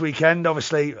 But this weekend,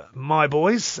 obviously, my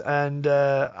boys and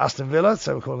Aston Villa,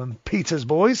 so we call them Peter's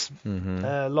boys,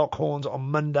 lock horns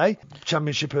on Monday.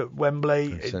 Championship at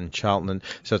Wembley. And Charlton.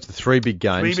 So it's the 3 big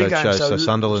games. Three big games. So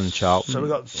Sunderland and Charlton. So we've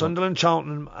got Sunderland,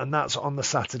 Charlton, and that's on the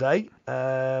Saturday.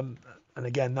 And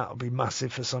again, that'll be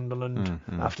massive for Sunderland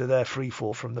after their free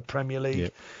fall from the Premier League.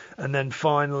 Yep. And then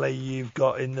finally, you've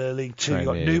got in the League Two, you've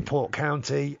got Newport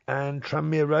County and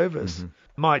Tranmere Rovers.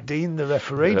 Mike Dean, the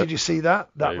referee, did you see that?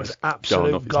 That was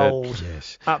absolute gold.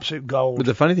 Yes. Absolute gold. But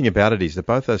the funny thing about it is that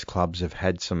both those clubs have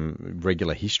had some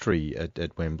regular history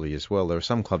at Wembley as well. There are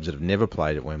some clubs that have never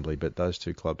played at Wembley, but those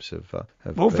two clubs have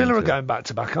well, Villa are going back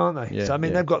to back, aren't they? Yeah, so, I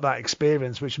mean, they've got that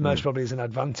experience, which most probably is an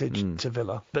advantage to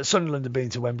Villa. But Sunderland have been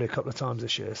to Wembley a couple of times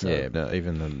this year. So. Yeah, no,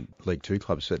 even the League Two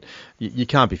clubs. But you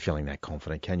can't be feeling that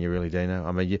confident, can you really, Dino?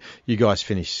 I mean, you guys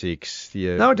finished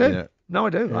 6th. No, I do. No, I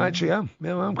do. Yeah. I actually am.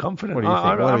 Yeah, I'm confident. What do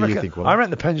you think? I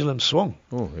reckon the pendulum swung.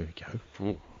 Oh, there we go.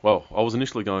 Ooh. Well, I was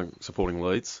initially supporting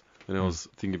Leeds, and I was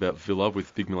thinking about Villa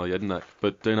with Big Miller Yedinak.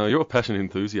 But, Dino, your passionate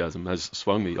enthusiasm has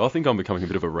swung me. I think I'm becoming a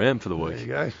bit of a ram for the week.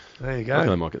 There you go. I think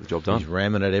they might get the job done. He's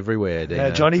ramming it everywhere, Dino. Yeah,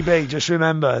 Johnny B, just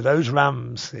remember, those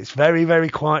Rams, it's very, very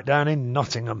quiet down in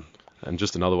Nottingham. And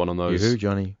just another one on those. You who,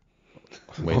 Johnny?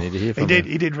 We need to hear from him.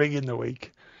 He did ring in the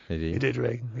week. He did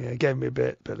ring. Yeah, gave me a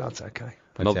bit, but that's okay.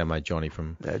 That's our mate Johnny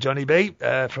from... Johnny B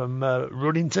from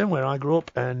Ruddington, where I grew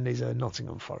up, and he's a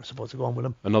Nottingham Forest supporter. Go on,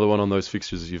 Willem. Another one on those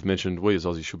fixtures you've mentioned. We as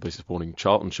Aussies should be supporting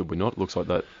Charlton, should we not? Looks like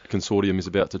that consortium is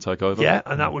about to take over. Yeah,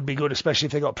 and that would be good, especially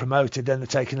if they got promoted. Then they're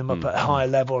taking them up at a higher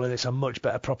level, and it's a much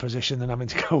better proposition than having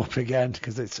to go up again,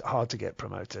 because it's hard to get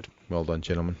promoted. Well done,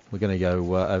 gentlemen. We're going to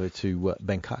go over to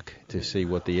Bangkok to see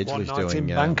what the Edgeley's doing.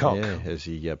 In Bangkok. As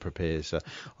he prepares.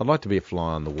 I'd like to be a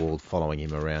fly on the wall following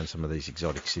him around some of these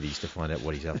exotic cities to find out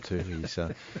what he's up to. He's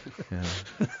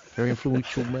very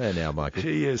influential man now, Michael.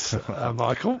 He is,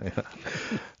 Michael.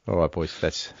 All right, boys,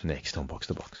 that's next on Box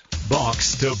to Box.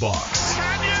 Box to Box.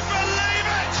 Can you believe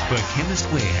it? For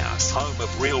Chemist Warehouse. Home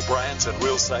of real brands and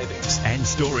real savings. And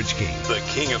Storage King. The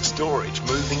king of storage,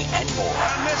 moving and more.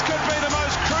 And this could be the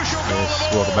most crucial goal of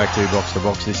all. Welcome back to Box to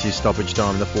Box. This is stoppage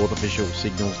time, the 4th official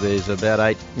signals. There's about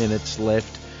 8 minutes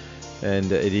left,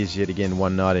 and it is yet again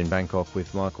one night in Bangkok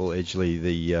with Michael Edgeley,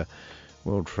 the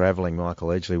world-travelling Michael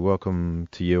Edgeley. Welcome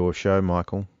to your show,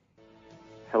 Michael.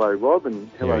 Hello, Rob,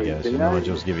 and hello, Dino. So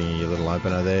Nigel's giving you a little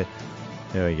opener there.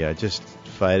 There we go. Just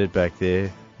faded back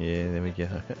there. Yeah, there we go.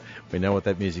 We know what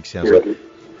that music sounds like.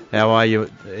 How are you,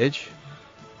 Edge?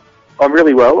 I'm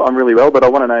really well, but I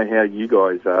want to know how you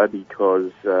guys are,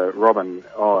 because Rob and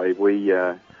I,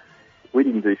 we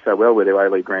didn't do so well with our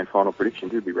A-League Grand Final prediction,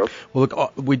 did we, Rob? Well,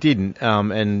 look, we didn't,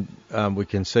 and we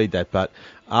concede that. But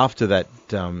after that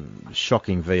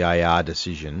shocking VAR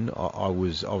decision, I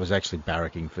was actually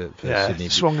barracking for Sydney.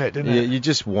 Swung it, didn't it? You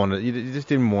just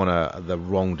didn't want the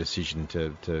wrong decision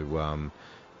to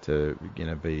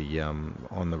be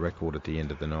on the record at the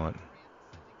end of the night.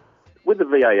 With the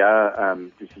VAR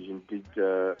decision,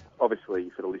 obviously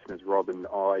for the listeners, Rob and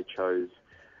I chose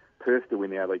Perth to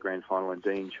win the A-League Grand Final, and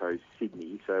Dean chose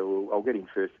Sydney. So I'll get him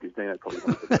first because Dean probably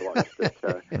wants to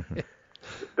close.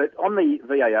 But on the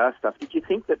VAR stuff, did you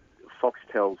think that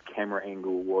Foxtel's camera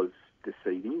angle was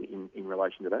deceiving in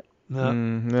relation to that?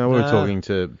 No, we were talking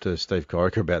to Steve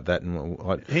Corica about that, and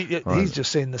he's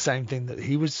just seen the same thing that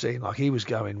he was seeing. Like, he was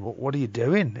going, "What are you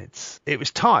doing?" It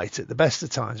was tight at the best of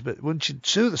times, but once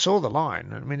you saw the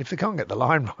line, I mean, if they can't get the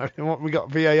line right, then what have we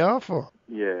got VAR for?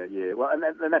 Yeah. Well,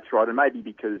 and that's right, and maybe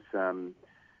because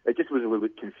it just was a little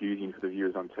bit confusing for the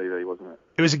viewers on TV, wasn't it?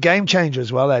 It was a game changer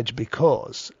as well, Edge,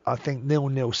 because I think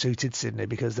 0-0 suited Sydney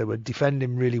because they were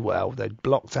defending really well. They'd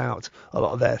blocked out a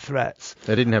lot of their threats.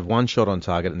 They didn't have one shot on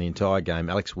target in the entire game.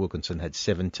 Alex Wilkinson had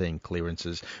 17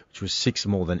 clearances, which was 6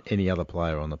 more than any other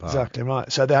player on the park. Exactly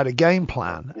right. So they had a game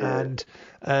plan, and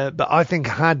but I think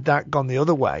had that gone the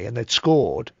other way and they'd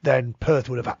scored, then Perth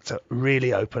would have had to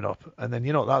really open up. And then,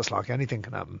 you know what that's like, anything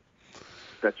can happen.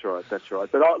 That's right.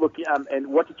 But look, and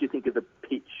what did you think of the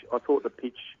pitch? I thought the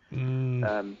pitch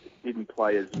didn't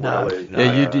play as well as...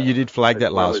 you did flag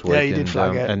that last week. Yeah, you did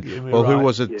flag it. Who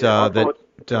was it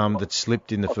that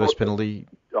slipped in the first penalty?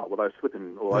 Oh, well, they were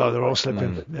slipping all over. No, they're all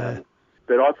slipping,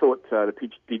 But I thought the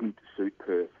pitch didn't suit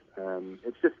Perth.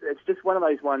 It's just one of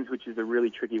those ones which is a really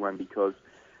tricky one because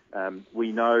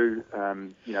we know,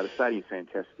 the stadium's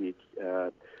fantastic,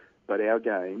 but our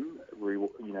game,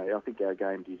 I think our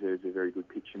game deserves a very good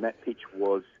pitch, and that pitch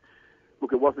was,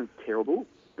 look, it wasn't terrible,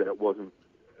 but it wasn't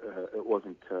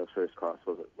first class,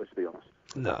 was it? Let's be honest.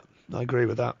 No, I agree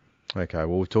with that. Okay,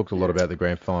 well, we've talked a lot about the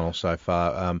grand final so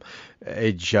far.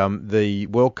 Edge, the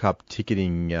World Cup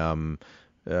ticketing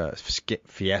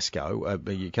fiasco,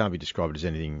 you can't be described as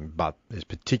anything but is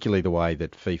particularly the way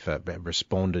that FIFA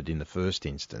responded in the first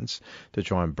instance to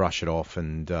try and brush it off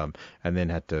and then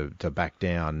had to back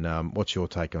down. What's your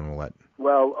take on all that?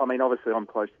 Well, I mean, obviously I'm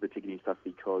close to the ticketing stuff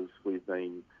because we've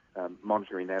been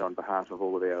monitoring that on behalf of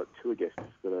all of our tour guests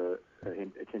that are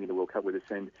attending the World Cup with us,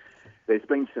 and there's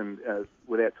been some,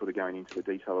 without sort of going into the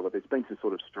detail of it, there's been some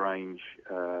sort of strange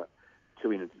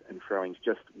to-ins and fro-ins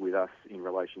just with us in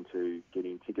relation to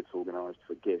getting tickets organised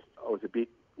for guests. I was a bit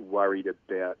worried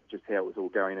about just how it was all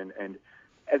going, and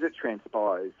as it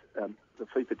transpires, the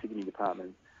FIFA ticketing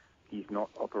department is not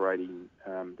operating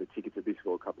the tickets of this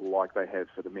World Cup like they have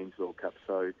for the Men's World Cup.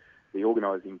 So the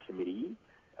organising committee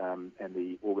and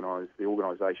the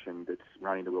organisation that's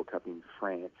running the World Cup in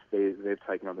France, they've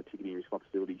taken on the ticketing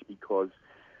responsibilities because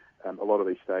a lot of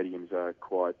these stadiums are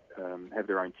quite have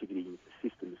their own ticketing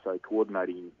systems, so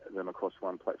coordinating them across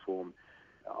one platform,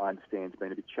 I understand, has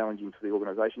been a bit challenging for the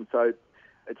organisation. So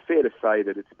it's fair to say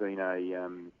that it's been a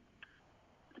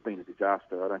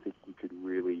disaster. I don't think you could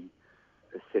really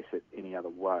assess it any other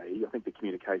way. I think the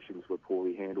communications were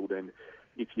poorly handled, and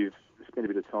if you've spent a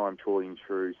bit of time trawling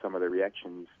through some of the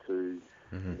reactions to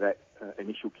that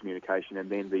initial communication and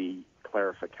then the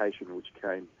clarification which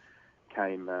came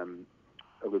a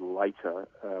little later,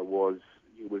 was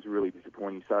really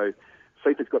disappointing. So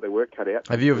FIFA's got their work cut out.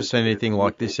 Have you ever seen anything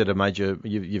like this at a major?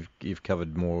 You've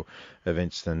covered more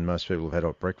events than most people have had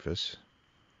at breakfast.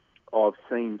 I've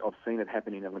seen it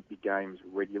happen in Olympic Games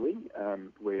regularly,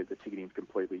 where the ticketing's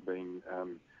completely been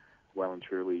well and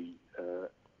truly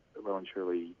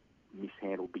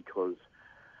mishandled because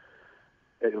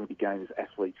at Olympic Games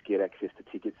athletes get access to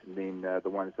tickets and then the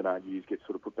ones that aren't used get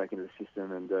sort of put back into the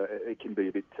system, and it can be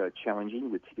a bit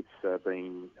challenging with tickets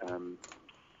being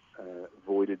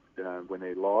voided when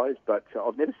they're live. But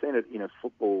I've never seen it in a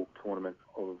football tournament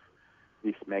of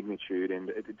this magnitude, and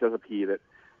it does appear that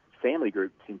family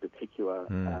groups in particular,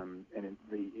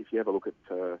 if you have a look at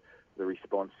the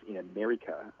response in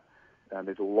America,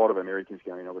 there's a lot of Americans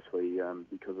going, obviously,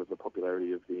 because of the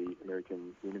popularity of the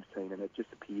American women's team, and it just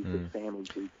appears that families...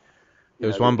 There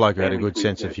was one bloke who had a good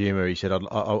sense of humour. He said,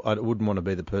 I wouldn't want to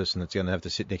be the person that's going to have to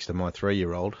sit next to my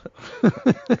 3-year-old.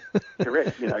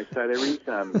 Correct. So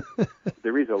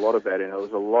there is a lot of that, and there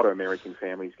was a lot of American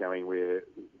families going where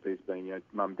there's been,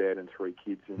 mum, dad, and 3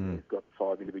 kids, and they've got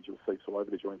 5 individual seats all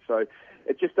over the joint. So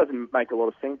it just doesn't make a lot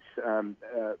of sense.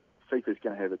 FIFA's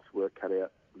going to have its work cut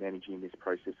out managing this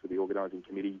process with the organising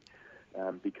committee,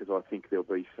 because I think there'll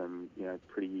be some,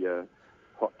 pretty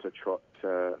hot to trot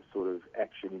sort of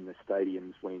action in the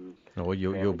stadiums when. Well,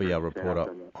 you'll be a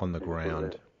reporter on the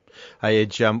ground. Hey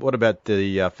Edge, what about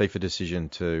the FIFA decision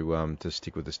to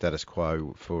stick with the status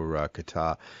quo for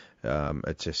Qatar?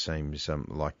 It just seems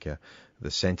like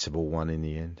the sensible one in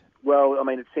the end. Well, I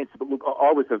mean, it's sensible. Look,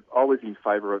 I was in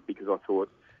favour of it because I thought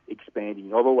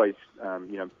expanding. I've always,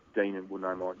 Dean and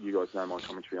you guys know my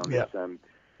commentary on this.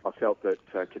 I felt that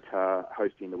Qatar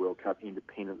hosting the World Cup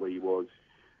independently was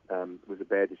a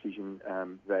bad decision.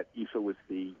 That if it was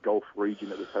the Gulf region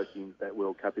that was hosting that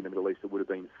World Cup in the Middle East, it would have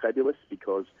been fabulous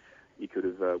because we could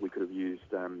have used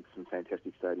some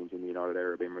fantastic stadiums in the United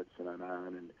Arab Emirates and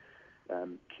Oman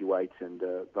Kuwait and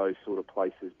those sort of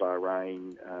places,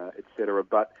 Bahrain, etc.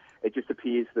 But it just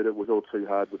appears that it was all too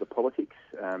hard with the politics,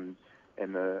 and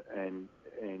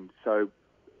so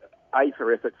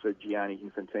for effort for Gianni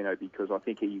Infantino, because I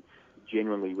think he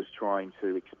genuinely was trying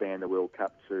to expand the World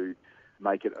Cup to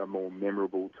make it a more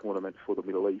memorable tournament for the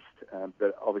Middle East,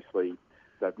 but obviously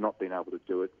they've not been able to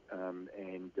do it,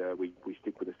 and we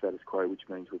stick with the status quo, which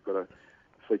means we've got a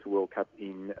FIFA World Cup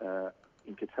in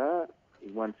Qatar,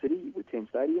 in one city with 10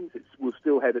 stadiums. Will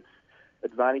still have its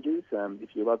advantages.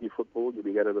 If you love your football, you'll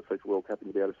be able to go to the FIFA World Cup and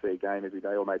you'll be able to see a game every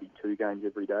day, or maybe 2 games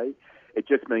every day. It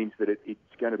just means that it's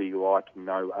going to be like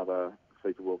no other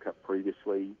FIFA World Cup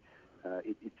previously.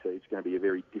 It's going to be a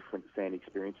very different fan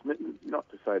experience. Not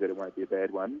to say that it won't be a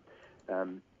bad one,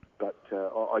 but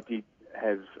I did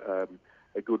have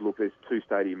a good look. There's 2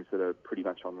 stadiums that are pretty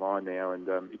much online now, and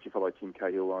if you follow Tim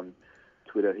Cahill on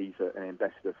Twitter, he's an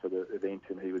ambassador for the event,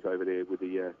 and he was over there with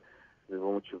the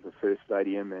launch of the first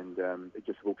stadium, and it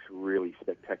just looks really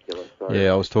spectacular. So,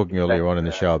 yeah, I was talking earlier on in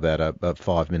the show about a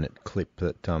 5-minute clip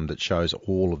that shows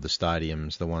all of the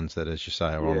stadiums, the ones that, as you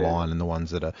say, are online, and the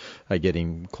ones that are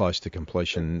getting close to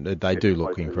completion. They do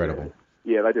look incredible.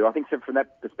 Yeah, they do. I think from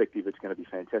that perspective, it's going to be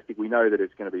fantastic. We know that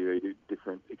it's going to be a very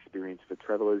different experience for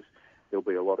travellers. There'll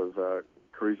be a lot of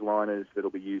cruise liners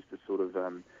that'll be used as sort of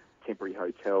temporary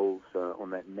hotels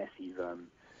on that massive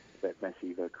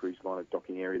cruise liner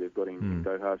docking area they've got in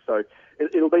Doha. So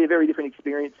it'll be a very different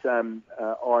experience.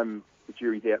 The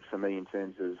jury's out for me in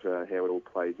terms of how it all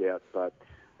plays out, but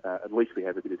at least we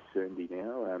have a bit of certainty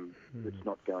now. It's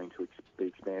not going to be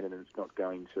expanded, and it's not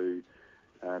going to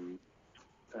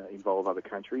involve other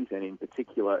countries, and in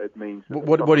particular, it means that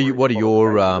what are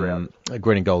your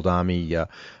Green and Gold Army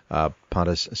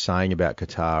punters saying about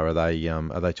Qatar?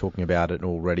 Are they talking about it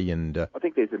already? And I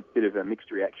think there's a bit of a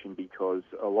mixed reaction, because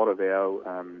a lot of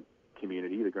our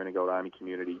community, the Green and Gold Army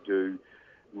community, do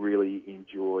really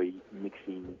enjoy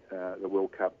mixing the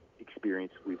World Cup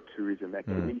experience with tourism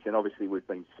activities, and obviously we've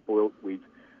been spoilt with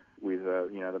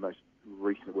the most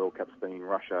recent World Cups being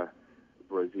Russia,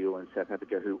 Brazil, and South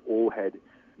Africa, who all had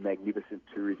magnificent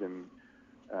tourism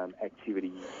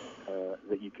activities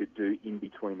that you could do in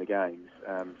between the games.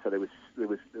 So there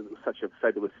was such a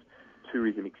fabulous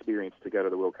tourism experience to go to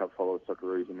the World Cup, follow the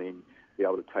Socceroos, and then be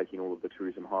able to take in all of the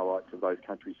tourism highlights of those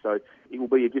countries. So it will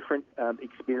be a different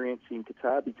experience in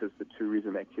Qatar, because the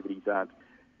tourism activities aren't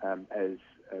as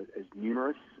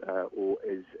numerous or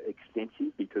as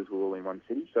extensive, because we're all in one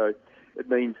city. So it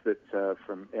means that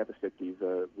from our perspective,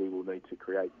 we will need to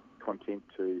create content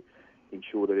to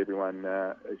ensure that everyone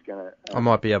is going to... I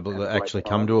might be able to actually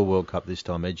come to a World Cup this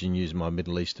time, Edge, and use my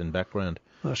Middle Eastern background.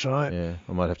 That's right. Yeah,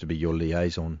 I might have to be your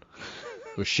liaison,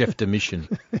 or chef de mission.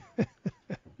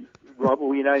 Right,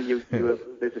 well,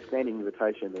 there's a standing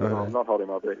invitation. I'm not holding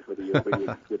my breath whether you'll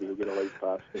get a lead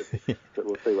pass, but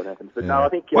we'll see what happens. But no, I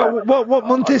think... what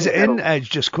month is it in, Edge,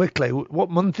 just quickly? What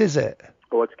month is it?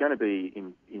 Well, it's going to be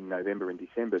in November and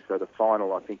December, so the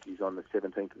final, I think, is on the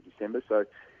 17th of December. So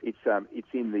it's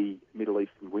in the Middle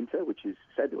Eastern winter, which is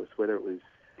fabulous weather.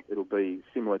 It'll be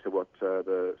similar to what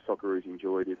the Socceroos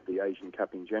enjoyed at the Asian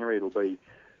Cup in January. It'll be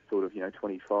sort of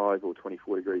 25 or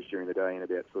 24 degrees during the day, and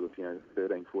about sort of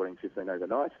 13, 14, 15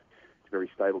 overnight. It's very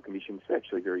stable conditions. It's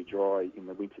actually very dry in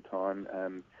the winter time.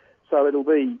 So it'll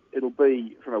be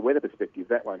from a weather perspective,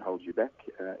 that won't hold you back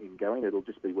in going. It'll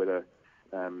just be whether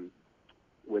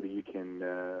you can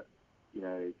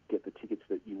get the tickets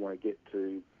that you want to get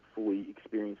to fully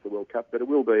experience the World Cup. But it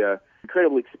will be an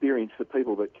incredible experience for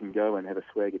people that can go and have a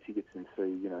swag of tickets and see,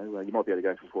 you might be able to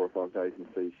go for 4 or 5 days and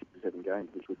see 6 or 7 games,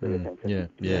 which would be a fantastic.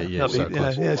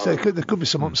 So there could be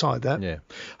some upside there. Yeah.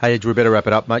 Hey, Edge, we better wrap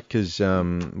it up, mate, because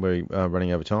we're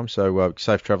running over time. So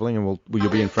safe travelling, and you'll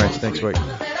be in France next week.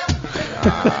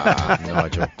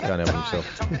 Nigel, can't help himself.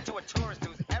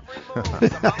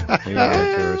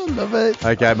 Love it.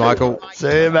 Okay, Michael.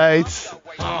 See you, mate.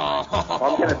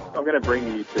 I'm going to bring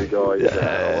you 2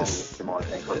 guys to my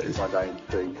Bangkok one day and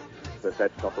see that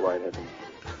that's not the way it happens.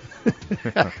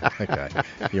 Okay,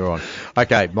 you're on.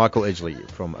 Okay, Michael Edgley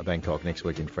from Bangkok next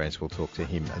week in France. We'll talk to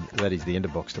him. And that is the end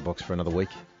of Box to Box for another week.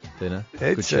 Dina,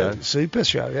 good show. A super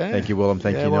show, yeah. Thank you, Willem.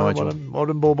 Thank you, Nigel.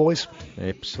 Modern ball boys.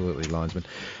 Absolutely, linesman.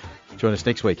 Join us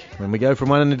next week when we go from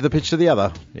one end of the pitch to the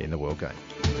other in the World Game.